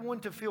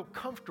everyone to feel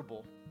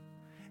comfortable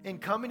in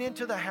coming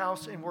into the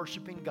house and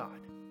worshiping God.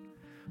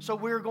 So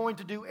we're going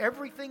to do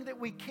everything that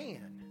we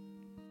can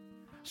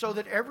so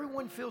that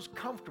everyone feels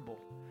comfortable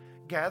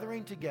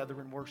gathering together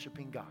and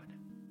worshiping God.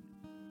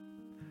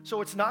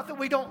 So it's not that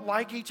we don't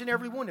like each and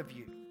every one of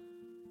you.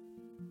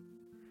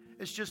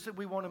 It's just that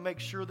we want to make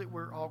sure that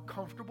we're all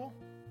comfortable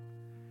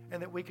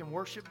and that we can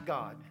worship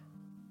God.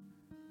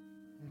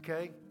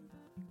 Okay?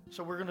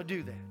 So we're going to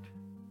do that.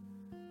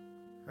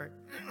 All right.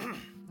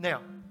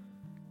 Now,